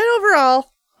 yeah. But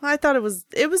overall, I thought it was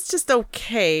just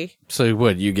okay. So,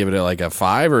 what you give it like a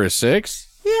 5 or a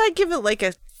 6? Yeah, I give it like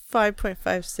a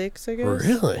 5.56, I guess.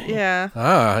 Really?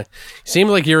 Yeah. Seemed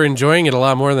like you're enjoying it a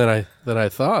lot more than I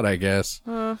thought. I guess.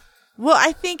 Well,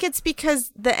 I think it's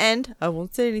because the end, I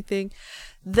won't say anything,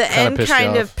 The Kinda end pissed you kind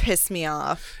off. of pissed me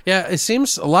off. Yeah, it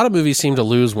seems a lot of movies seem to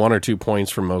lose 1 or 2 points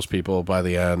from most people by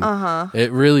the end.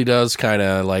 It really does kind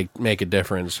of like make a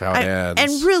difference how it ends.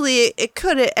 And really, it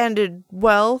could have ended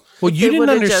well. well, if you they didn't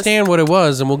would've understand what it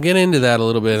was, and we'll get into that a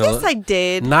little bit. Yes, I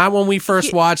did. Not when we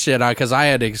first watched it, because I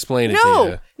had to explain it to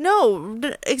you.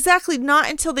 Exactly. Not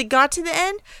until they got to the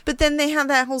end. But then they have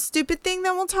that whole stupid thing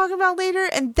that we'll talk about later,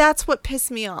 and that's what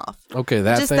pissed me off. Okay,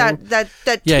 that Just thing. that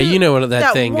Yeah, you know what that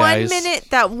that thing, 1 guys. minute,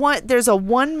 there's a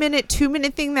 1 minute, 2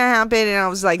 minute thing that happened, and I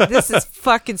was like, this is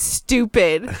fucking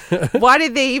stupid. Why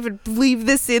did they even leave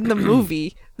this in the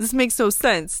movie? This makes no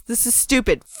sense. This is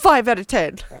stupid. 5 out of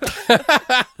 10.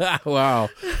 Wow.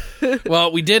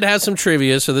 Well, we did have some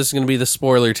trivia, so this is going to be the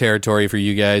spoiler territory for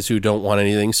you guys who don't want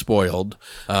anything spoiled.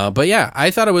 But yeah,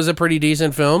 I thought it was a pretty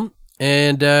decent film.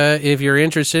 And if you're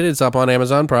interested, it's up on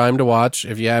Amazon Prime to watch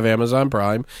if you have Amazon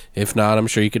Prime. If not, I'm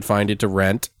sure you could find it to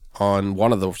rent on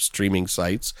one of the streaming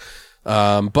sites.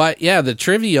 But yeah, the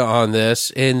trivia on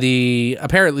this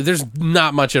apparently there's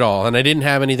not much at all, and I didn't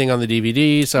have anything on the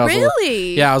DVD. So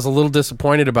Really? I was a little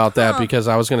disappointed about that because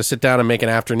I was going to sit down and make an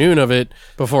afternoon of it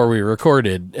before we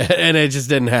recorded, and it just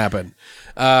didn't happen.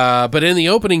 But in the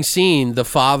opening scene, the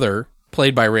father,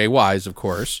 played by Ray Wise, of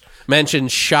course,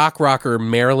 mentioned shock rocker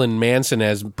Marilyn Manson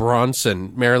as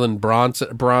Marilyn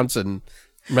Bronson.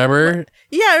 Remember?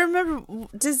 Yeah, I remember.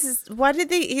 Why did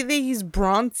they use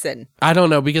Bronson? I don't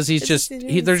know, because he's just just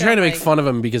didn't they're trying to make sound like- fun of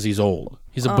him because he's old.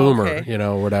 He's a boomer, okay.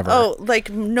 Whatever. Oh, like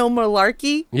no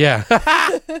malarkey? Yeah.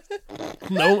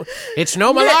 No, it's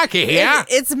no malarkey here.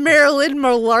 It's Marilyn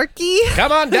Malarkey.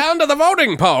 Come on down to the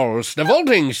voting polls, the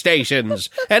voting stations,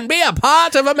 and be a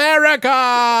part of America.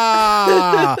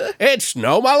 It's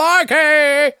no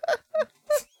malarkey.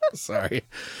 Sorry.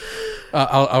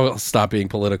 I'll stop being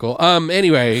political.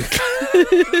 Anyway.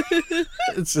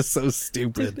 It's just so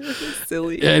stupid.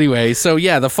 Silly. Anyway, so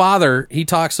yeah, the father, he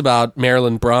talks about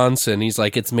Marilyn Bronson. He's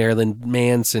like, it's Marilyn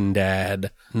Manson,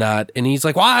 Dad. And he's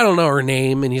like, well, I don't know her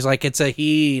name. And he's like, it's a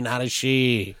he, not a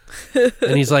she.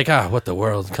 And he's like, what the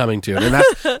world's coming to.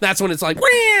 And that's when it's like,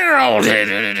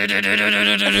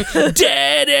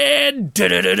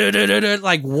 dead.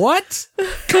 Like, what?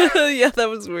 Yeah, that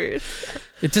was weird.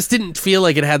 It just didn't feel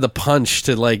like it had the punch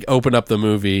to like open up the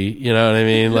movie. You know what I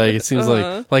mean? Like, it seems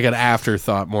like an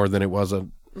afterthought more than it was a.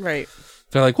 Right.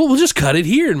 They're like, well, we'll just cut it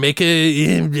here and make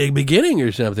a beginning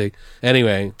or something.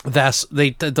 Anyway,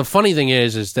 the funny thing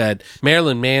is that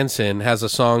Marilyn Manson has a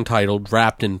song titled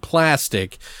 "Wrapped in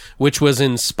Plastic," which was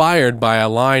inspired by a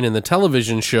line in the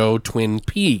television show Twin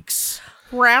Peaks.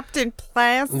 Wrapped in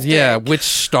plastic. Yeah, which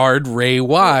starred Ray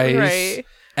Wise. Right.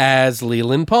 As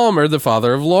Leland Palmer, the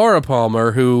father of Laura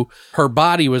Palmer, who her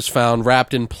body was found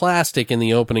wrapped in plastic in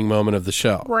the opening moment of the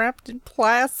show. Wrapped in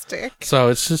plastic. So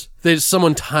it's just, there's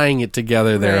someone tying it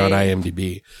together there on Right.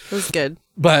 IMDb. It was good.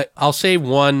 But I'll say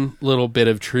one little bit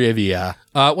of trivia.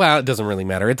 Well, it doesn't really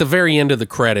matter. At the very end of the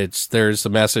credits, there's a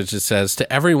message that says,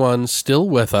 to everyone still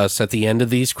with us at the end of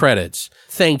these credits,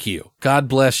 thank you. God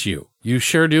bless you. You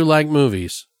sure do like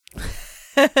movies.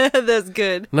 That's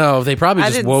good. No, they probably I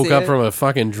just didn't woke see up it. from a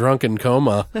fucking drunken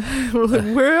coma.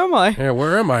 Where am I? Yeah,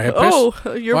 where am I? Oh,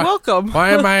 you're welcome. Why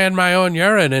am I in my own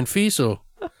urine and fecal?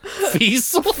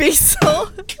 Fecal?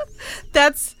 Faisal.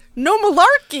 That's no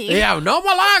malarkey. Yeah, no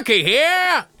malarkey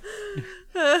here.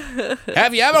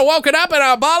 Have you ever woken up in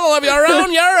a bottle of your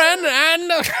own urine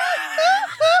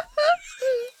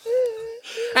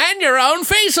and your own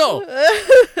fecal?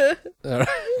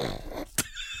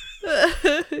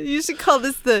 You should call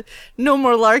this the No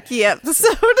Malarkey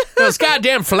episode. Those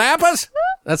goddamn flappers.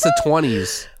 That's the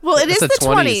 20s. Well, it is That's the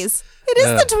 20s. It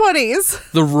is the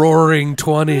 20s. The roaring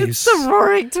 20s. The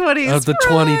roaring 20s. Of the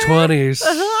 2020s.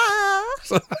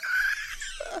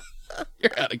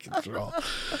 You're out of control.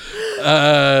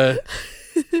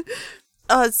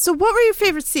 So what were your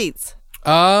favorite seats?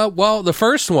 Well, the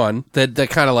first one that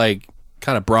kind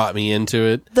of brought me into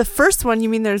it. The first one, you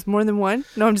mean there's more than one?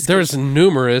 No, I'm just There's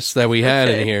numerous that we had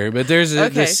Okay. in here, but there's Okay.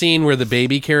 this scene where the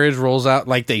baby carriage rolls out,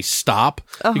 like they stop.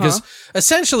 Because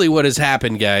essentially what has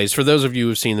happened, guys, for those of you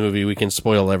who've seen the movie, we can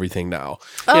spoil everything now.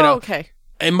 okay.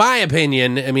 In my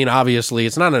opinion, I mean, obviously,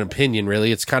 it's not an opinion,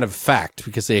 really. It's kind of fact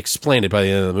because they explained it by the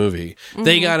end of the movie.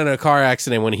 They got in a car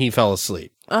accident when he fell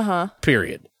asleep.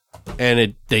 Period.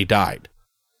 And they died.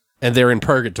 And they're in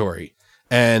purgatory.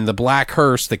 And the black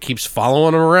hearse that keeps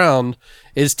following them around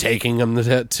is taking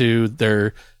them to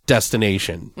their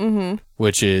destination,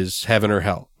 which is heaven or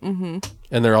hell. And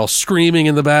they're all screaming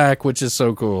in the back, which is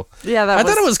so cool. Yeah, I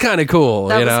thought it was kind of cool.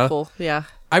 that you was know? cool. Yeah.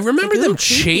 I remember Like, them ooh,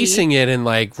 creepy. chasing it and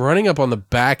like running up on the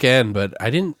back end, but I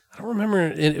didn't I don't remember.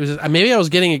 It was maybe I was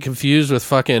getting it confused with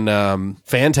fucking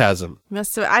Phantasm.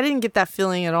 I didn't get that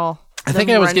feeling at all. I think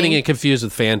I was getting it confused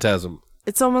with Phantasm.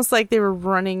 It's almost like they were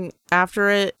running after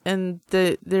it, and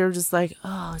they were just like,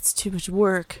 "Oh, it's too much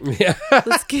work. Yeah.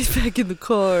 Let's get back in the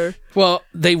car." Well,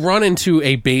 they run into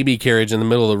a baby carriage in the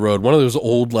middle of the road. One of those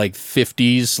old, like,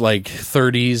 50s, like,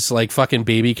 30s, like, fucking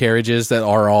baby carriages that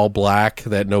are all black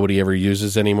that nobody ever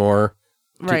uses anymore.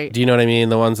 Right. Do you know what I mean?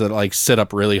 The ones that, like, sit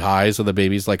up really high so the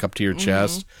baby's, like, up to your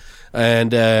chest.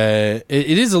 And it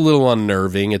is a little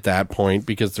unnerving at that point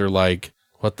because they're like,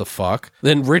 what the fuck?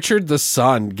 Then Richard the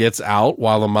son gets out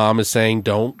while the mom is saying,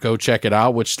 don't go check it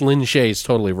out, which Lin Shaye is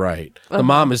totally right. The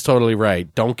mom is totally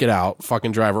right. Don't get out.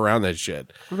 Fucking drive around that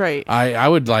shit. Right. I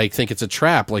would, like, think it's a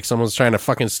trap, like someone's trying to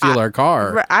fucking steal our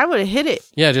car. I would have hit it.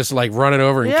 Yeah, just, like, run it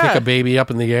over and Yeah. kick a baby up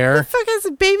in the air. The fuck is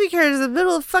a baby carriage in the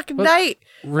middle of fucking night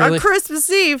really? on Christmas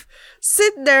Eve,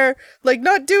 sitting there, like,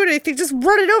 not doing anything, just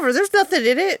run it over. There's nothing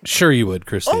in it. Sure you would,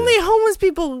 Christina. Only homeless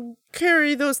people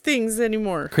carry those things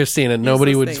anymore. Christina,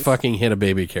 nobody would things. fucking hit a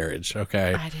baby carriage,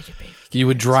 okay? I did a baby. You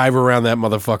would drive around that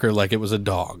motherfucker like it was a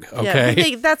dog, Yeah, okay? I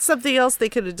think that's something else they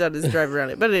could have done is drive around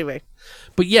it. But anyway.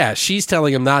 But yeah, she's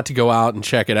telling him not to go out and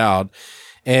check it out.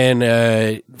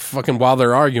 And fucking while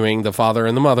they're arguing, the father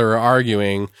and the mother are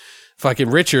arguing. Fucking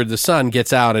Richard, the son,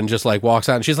 gets out and just like walks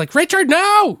out and she's like, Richard,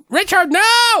 no! Richard,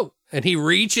 no! And he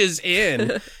reaches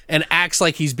in and acts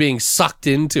like he's being sucked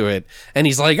into it. And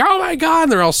he's like, oh my God.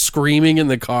 And they're all screaming in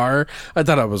the car. I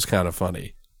thought it was kind of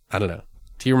funny. I don't know.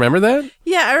 Do you remember that?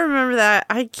 Yeah, I remember that.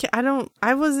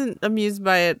 I wasn't amused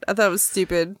by it. I thought it was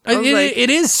stupid. I was It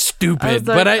is stupid,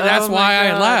 like, but that's oh my why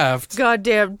I God. laughed.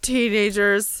 Goddamn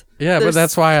teenagers. Yeah, but There's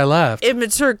that's why I laughed.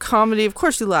 immature comedy. Of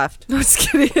course you laughed. No, I'm just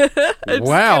kidding.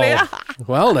 Wow.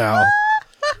 Well, now.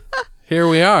 Here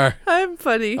we are. I'm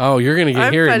funny. Oh, you're going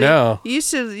to hear it funny. now. You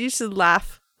should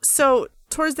laugh. So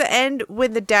towards the end,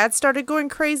 when the dad started going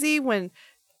crazy, when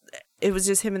it was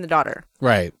just him and the daughter,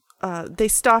 Right. they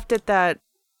stopped at that.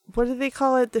 What do they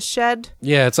call it? The shed?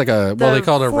 Yeah, it's like they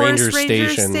call it a Forest ranger Ranger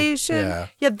station.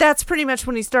 Yeah, that's pretty much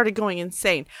when he started going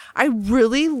insane. I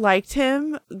really liked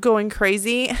him going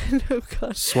crazy. Oh,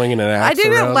 God. Swinging an axe I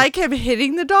didn't around. like him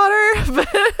hitting the daughter,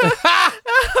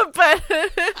 but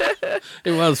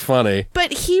It was funny.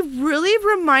 but he really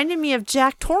reminded me of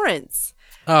Jack Torrance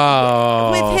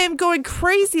Oh. with him going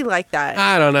crazy like that.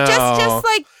 I don't know.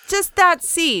 Just that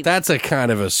scene. That's a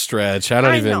kind of a stretch. I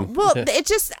don't even. know. Well,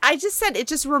 I just said it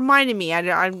just reminded me.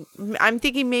 I'm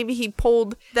thinking maybe he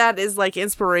pulled that as like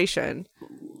inspiration.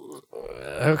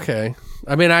 Okay.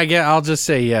 I mean, I'll just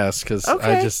say yes because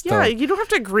Okay, I just yeah, don't. you don't have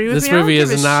to agree with This me. I don't movie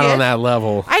give is a not shit. on that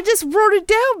level. I just wrote it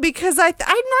down because I'm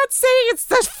not saying it's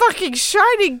the fucking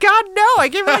Shining. God no, I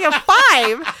gave it like a 5.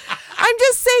 I'm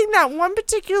just saying that one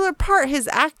particular part, his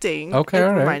acting, Okay, it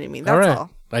all right. reminded me. That's all.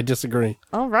 I disagree.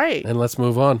 All right. And let's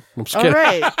move on. I'm just All kidding.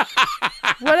 right.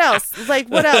 What else? Like,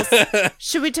 what else?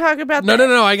 Should we talk about No.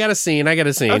 I got a scene. Okay,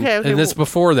 And this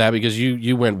before that because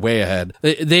you went way ahead.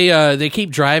 They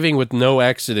keep driving with no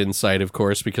exit in sight, of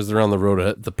course, because they're on the road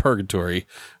to the purgatory,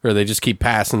 where they just keep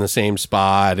passing the same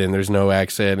spot and there's no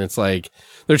exit. And it's like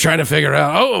they're trying to figure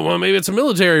out, oh, well, maybe it's a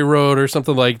military road or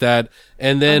something like that.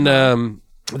 And then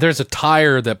there's a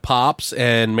tire that pops,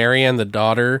 and Marianne, the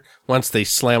daughter, once they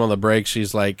slam on the brakes,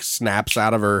 she's like snaps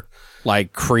out of her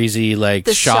like crazy like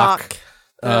the shock.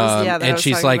 that I And was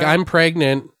she's talking like, about. I'm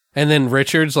pregnant. And then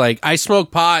Richard's like, I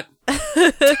smoke pot.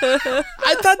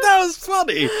 I thought that was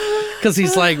funny. Because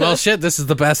he's like, well, shit, this is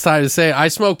the best time to say, I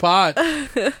smoke pot.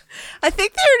 I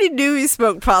think they already knew he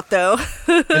smoked pot, though.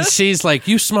 And she's like,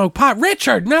 you smoke pot?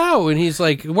 Richard, no. And he's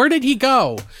like, where did he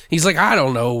go? He's like, I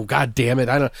don't know. God damn it.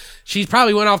 I don't. She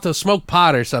probably went off to smoke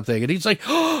pot or something. And he's like,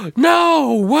 oh,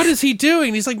 no, what is he doing?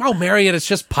 And he's like, oh, Marion, it's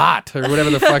just pot or whatever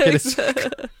the fuck it is.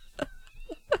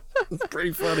 It's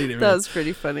pretty funny to me. That was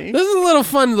pretty funny. This is a little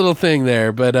fun little thing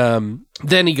there, but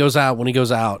then he goes out,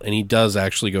 and he does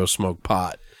actually go smoke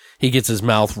pot. He gets his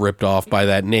mouth ripped off by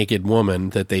that naked woman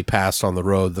that they passed on the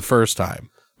road the first time.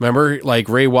 Remember, like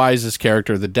Ray Wise's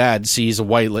character, the dad, sees a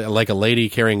like a lady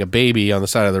carrying a baby on the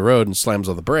side of the road and slams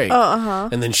on the brake.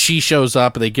 And then she shows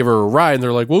up and they give her a ride and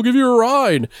they're like, we'll give you a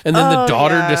ride. And then the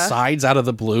daughter decides out of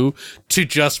the blue to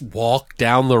just walk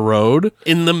down the road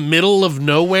in the middle of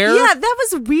nowhere. Yeah, that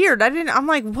was weird. I'm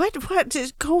like, what?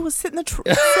 Just go sit in the trunk.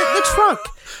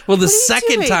 Well, the What are you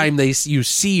second doing? time you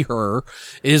see her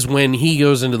is when he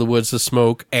goes into the woods to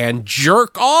smoke and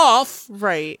jerk off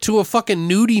Right. to a fucking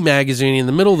nudie magazine in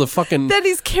the middle of the fucking... That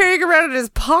he's carrying around in his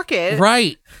pocket.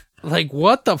 Right. Like,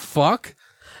 what the fuck?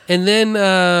 And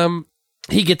then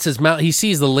he gets his mouth... He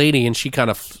sees the lady and she kind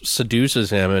of seduces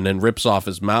him and then rips off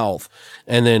his mouth.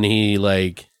 And then he,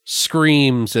 like,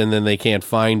 screams, and then they can't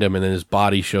find him, and then his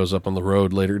body shows up on the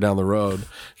road later down the road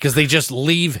because they just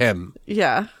leave him,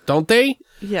 Yeah. don't they?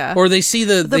 Yeah. Or they see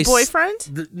the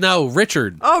boyfriend? No,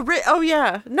 Richard. Oh,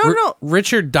 yeah. No.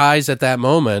 Richard dies at that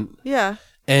moment, Yeah.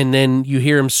 and then you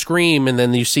hear him scream, and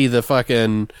then you see the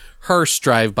fucking hearse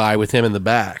drive by with him in the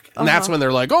back, and that's when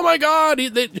they're like, "Oh my god,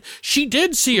 she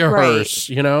did see a Right. hearse,"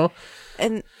 you know.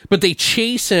 And But they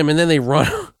chase him, and then they run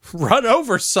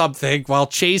over something while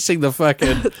chasing the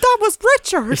fucking that was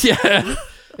Richard. yeah.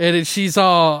 And then she's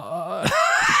all.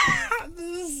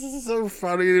 This is so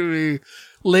funny to me.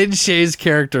 Lin Shaye's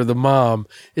character, the mom,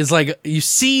 is like, you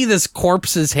see this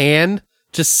corpse's hand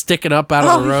just sticking up out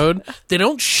of the road. They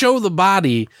don't show the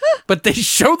body, but they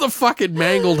show the fucking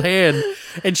mangled hand,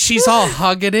 and she's all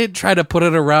hugging it, trying to put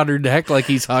it around her neck like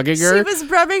he's hugging her. She was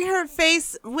rubbing her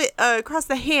face across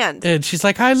the hand. And she's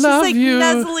like, I love She's like you.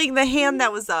 nuzzling the hand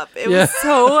that was up. It was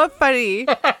so funny.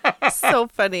 So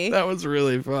funny. That was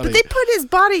really funny. But they put his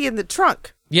body in the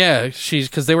trunk. Yeah,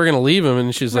 because they were going to leave him,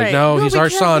 and she's like, Right. no, No, he's we our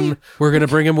can't son. leave. We're going to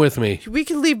bring him with me. We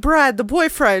can leave Brad, the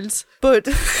boyfriend, but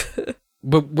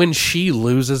But when she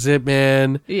loses it,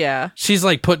 man, yeah. she's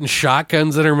like putting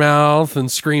shotguns in her mouth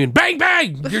and screaming, bang,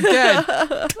 bang, you're dead.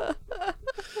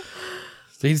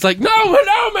 So he's like, no,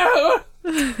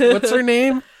 what's her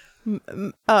name?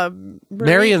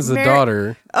 Marion's the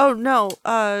daughter. Oh no,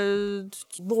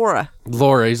 Laura.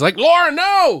 Laura. He's like, Laura,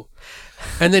 no.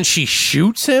 And then she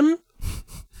shoots him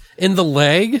in the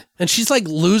leg, and she's like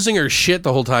losing her shit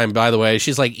the whole time, by the way.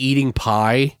 She's like eating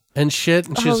pie and shit,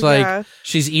 and she's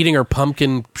she's eating her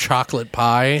pumpkin chocolate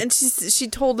pie. And she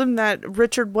told him that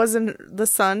Richard wasn't the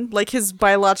son, like his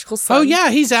biological son. Oh yeah,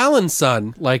 he's Alan's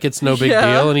son. Like, it's no big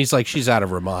deal. And he's like, she's out of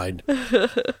her mind.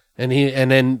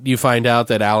 and then you find out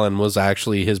that Alan was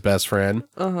actually his best friend.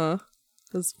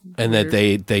 That's And weird.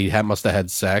 that they must have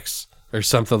had sex or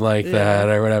something like that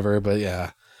or whatever. But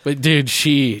yeah. But dude,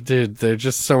 there's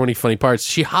just so many funny parts.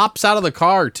 She hops out of the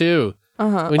car too.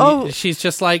 She's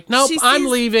just like, nope, I'm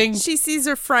leaving. She sees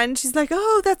her friend. She's like,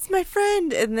 oh, that's my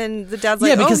friend. And then the dad's like,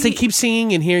 Yeah, because they keep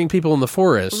seeing and hearing people in the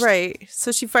forest. Right.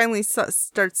 So she finally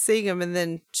starts seeing him, and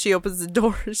then she opens the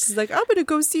door. She's like, I'm going to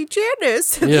go see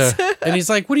Janice. Yeah. And he's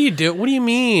like, what do you do? What do you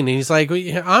mean? And he's like,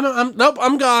 nope,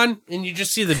 I'm gone. And you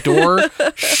just see the door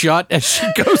shut as she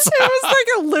goes out. It was like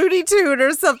a Looney Tune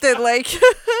or something. Like,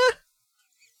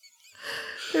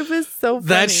 it was so funny.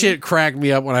 That shit cracked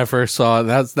me up when I first saw it.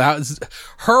 That was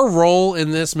her role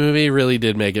in this movie. Really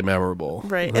did make it memorable,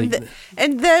 Right. Like,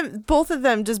 And then both of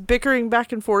them just bickering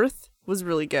back and forth was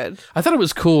really good. I thought it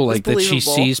was cool, like that she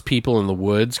believable. sees people in the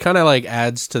woods. Kind of like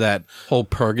adds to that whole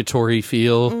purgatory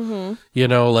feel. Mm-hmm. You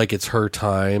know, like it's her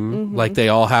time. Like they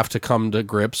all have to come to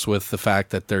grips with the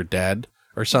fact that they're dead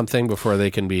or something before they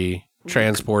can be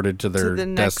transported to their the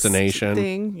next destination.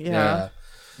 thing, yeah.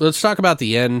 Let's talk about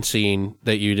the end scene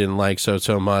that you didn't like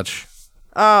so much.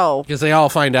 Oh. Because they all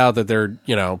find out that they're,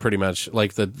 pretty much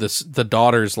like the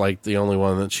daughter's like the only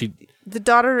one that she. The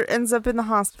daughter ends up in the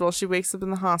hospital. She wakes up in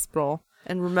the hospital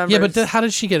and remembers. Yeah, but how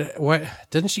did she get? What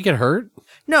didn't she get hurt?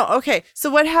 No, okay.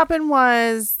 So what happened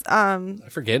was, I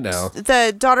forget now.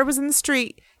 the daughter was in the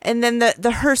street, and then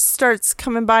the hearse starts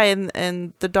coming by,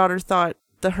 and the daughter thought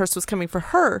the hearse was coming for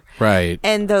her. Right.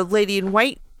 And the lady in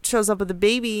white shows up with a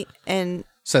baby and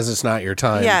Says it's not your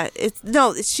time. yeah,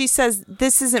 she says,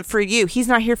 this isn't for you. He's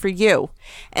not here for you.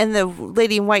 And the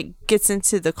lady in white gets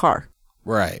into the car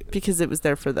Right. because it was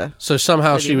there for the. So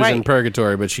somehow Lady she was in White.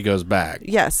 purgatory, but she goes back.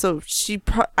 Yeah, so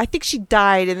I think she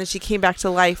died and then she came back to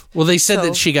life. Well, they said So-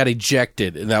 that she got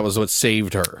ejected, and that was what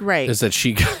saved her. Right. Is that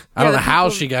she? I don't the know how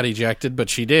people- she got ejected, but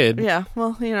she did. Yeah,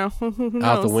 well, who knows?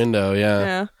 Out the window.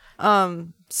 Yeah. Yeah.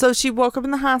 So she woke up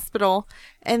in the hospital,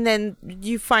 and then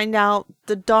you find out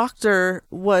the doctor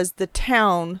was the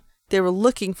town they were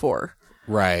looking for.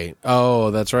 Right.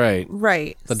 Oh, that's right.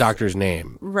 Right. The doctor's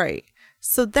name. Right.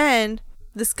 So then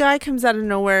this guy comes out of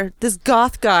nowhere. This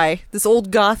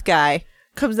old goth guy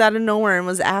comes out of nowhere and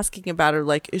was asking about her,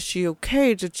 like, is she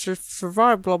okay? Did she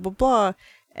survive? Blah, blah, blah.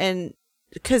 And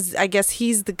because I guess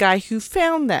he's the guy who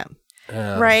found them.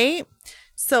 Right?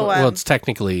 So, Well, it's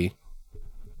technically.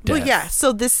 well, death. yeah.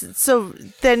 So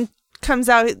then comes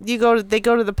out. They go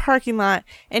to the parking lot,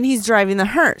 and he's driving the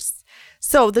hearse.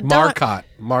 So the Marcotte.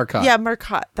 Yeah,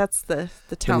 Marcotte. That's the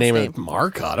The town's name name. of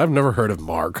Marcotte. I've never heard of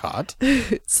Marcotte.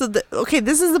 So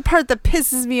this is the part that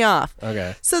pisses me off.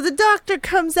 Okay. So the doctor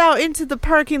comes out into the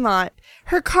parking lot.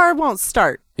 Her car won't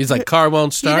start. He's like, car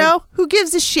won't start. You know, who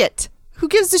gives a shit? Who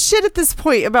gives a shit at this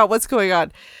point about what's going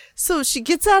on? So she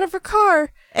gets out of her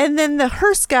car, and then the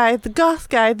hearse guy, the goth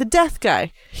guy, the death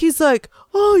guy, he's like,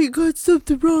 oh, you got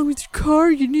something wrong with your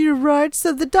car, you need a ride.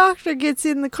 So the doctor gets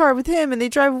in the car with him and they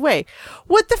drive away.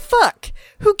 What the fuck?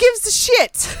 Who gives a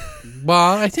shit?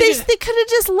 Well, I think They could have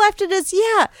just left it as,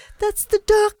 yeah, that's the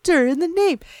doctor in the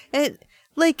name. And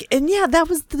yeah, that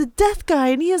was the death guy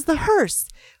and he has the hearse.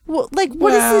 Well,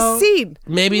 what is this scene?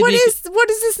 Maybe what does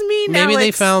this mean? Maybe Alex?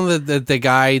 they found that the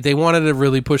guy, they wanted to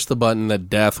really push the button that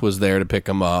Death was there to pick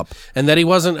him up, and that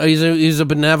he's a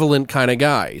benevolent kind of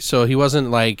guy. So he wasn't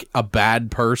like a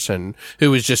bad person who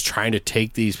was just trying to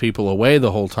take these people away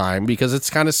the whole time, because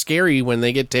it's kind of scary when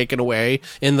they get taken away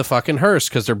in the fucking hearse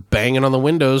because they're banging on the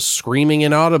windows, screaming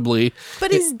inaudibly.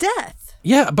 But he's Death.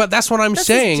 Yeah, but that's what I'm That's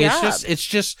saying. his job. It's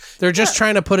just they're just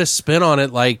trying to put a spin on it,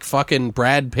 like fucking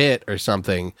Brad Pitt or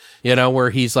something,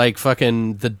 where he's like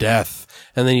fucking the Death,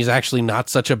 and then he's actually not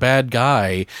such a bad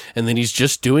guy, and then he's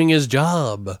just doing his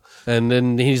job, and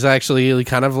then he's actually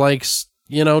kind of like,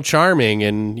 charming,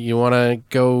 and you want to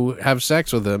go have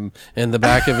sex with him in the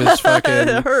back of his fucking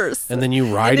hearse. and then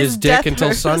you ride In his his dick death until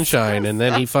hearse. sunshine, and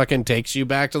then he fucking takes you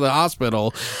back to the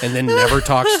hospital and then never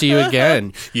talks to you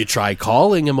again. You try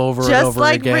calling him over and Just over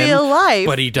like again, real life.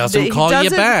 but he doesn't He call you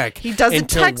doesn't- back. he doesn't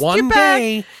until text you one back.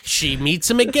 day she meets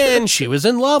him again. She was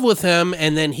in love with him,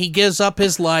 and then he gives up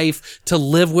his life to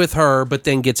live with her, but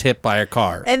then gets hit by a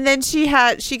car. And then she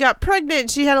got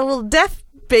pregnant. She had a little death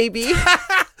baby.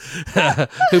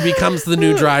 Who becomes the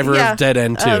new driver Yeah. of Dead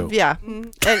End 2. Yeah.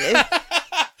 And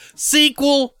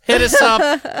Sequel, hit us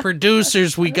up.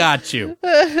 Producers, we got you.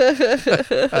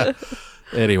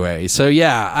 Anyway, so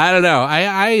yeah, I don't know.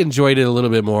 I enjoyed it a little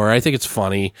bit more. I think it's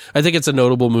funny. I think it's a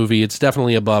notable movie. It's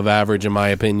definitely above average in my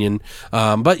opinion.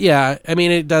 But yeah, I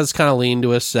mean, it does kind of lean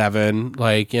to a 7,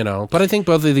 but I think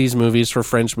both of these movies for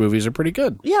French movies are pretty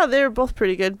good. yeah, they're both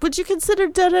pretty good. Would you consider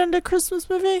Dead End a Christmas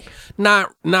movie?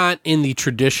 Not in the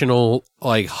traditional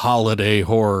holiday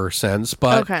horror sense,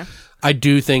 but Okay. I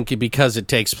do think because it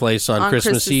takes place on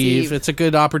Christmas Eve, it's a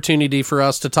good opportunity for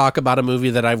us to talk about a movie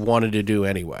that I've wanted to do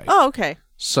anyway. Oh, okay.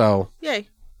 So, Yay.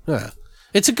 yeah.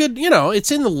 It's a good,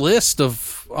 it's in the list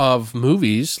of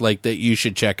movies that you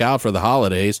should check out for the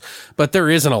holidays, but there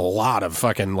isn't a lot of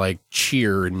fucking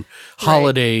cheer and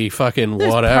holiday fucking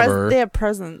There's whatever. they have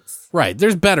presents. Right.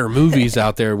 There's better movies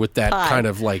out there with that Pie. kind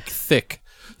of thick,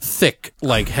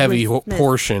 heavy Christmas.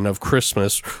 portion of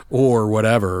Christmas or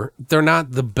whatever. They're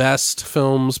not the best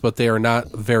films, but they are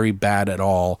not very bad at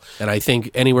all. And I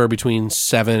think anywhere between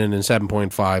 7 and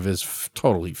 7.5 is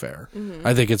totally fair. Mm-hmm.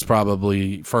 I think it's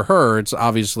probably, for her, it's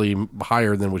obviously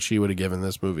higher than what she would have given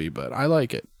this movie, but I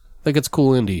like it. I think it's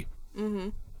cool indie. Mm-hmm.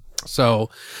 So,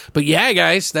 but yeah,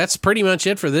 guys, that's pretty much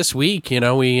it for this week.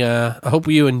 We I hope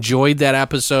you enjoyed that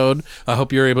episode. I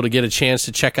hope you're able to get a chance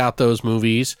to check out those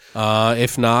movies.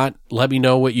 If not, let me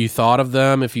know what you thought of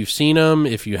them. If you've seen them,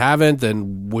 if you haven't,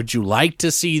 then would you like to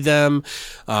see them?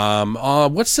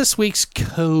 What's this week's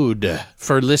code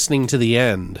for listening to the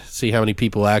end? See how many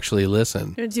people actually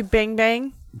listen. You want to do bang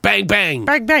bang? Bang, bang.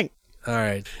 Bang bang. All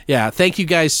right. Yeah. Thank you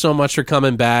guys so much for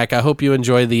coming back. I hope you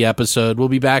enjoyed the episode. We'll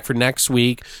be back for next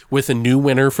week with a new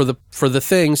winner for the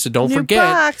thing. So don't New forget.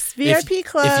 box, VIP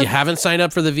club. If you haven't signed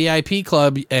up for the VIP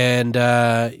club and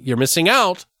you're missing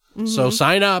out, so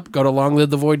sign up. Go to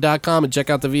longlivethevoid.com and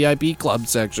check out the VIP club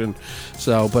section.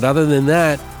 So, but other than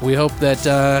that, we hope that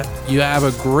you have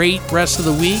a great rest of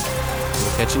the week.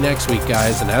 We'll catch you next week,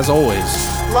 guys. And as always,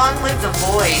 Long live the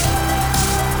void.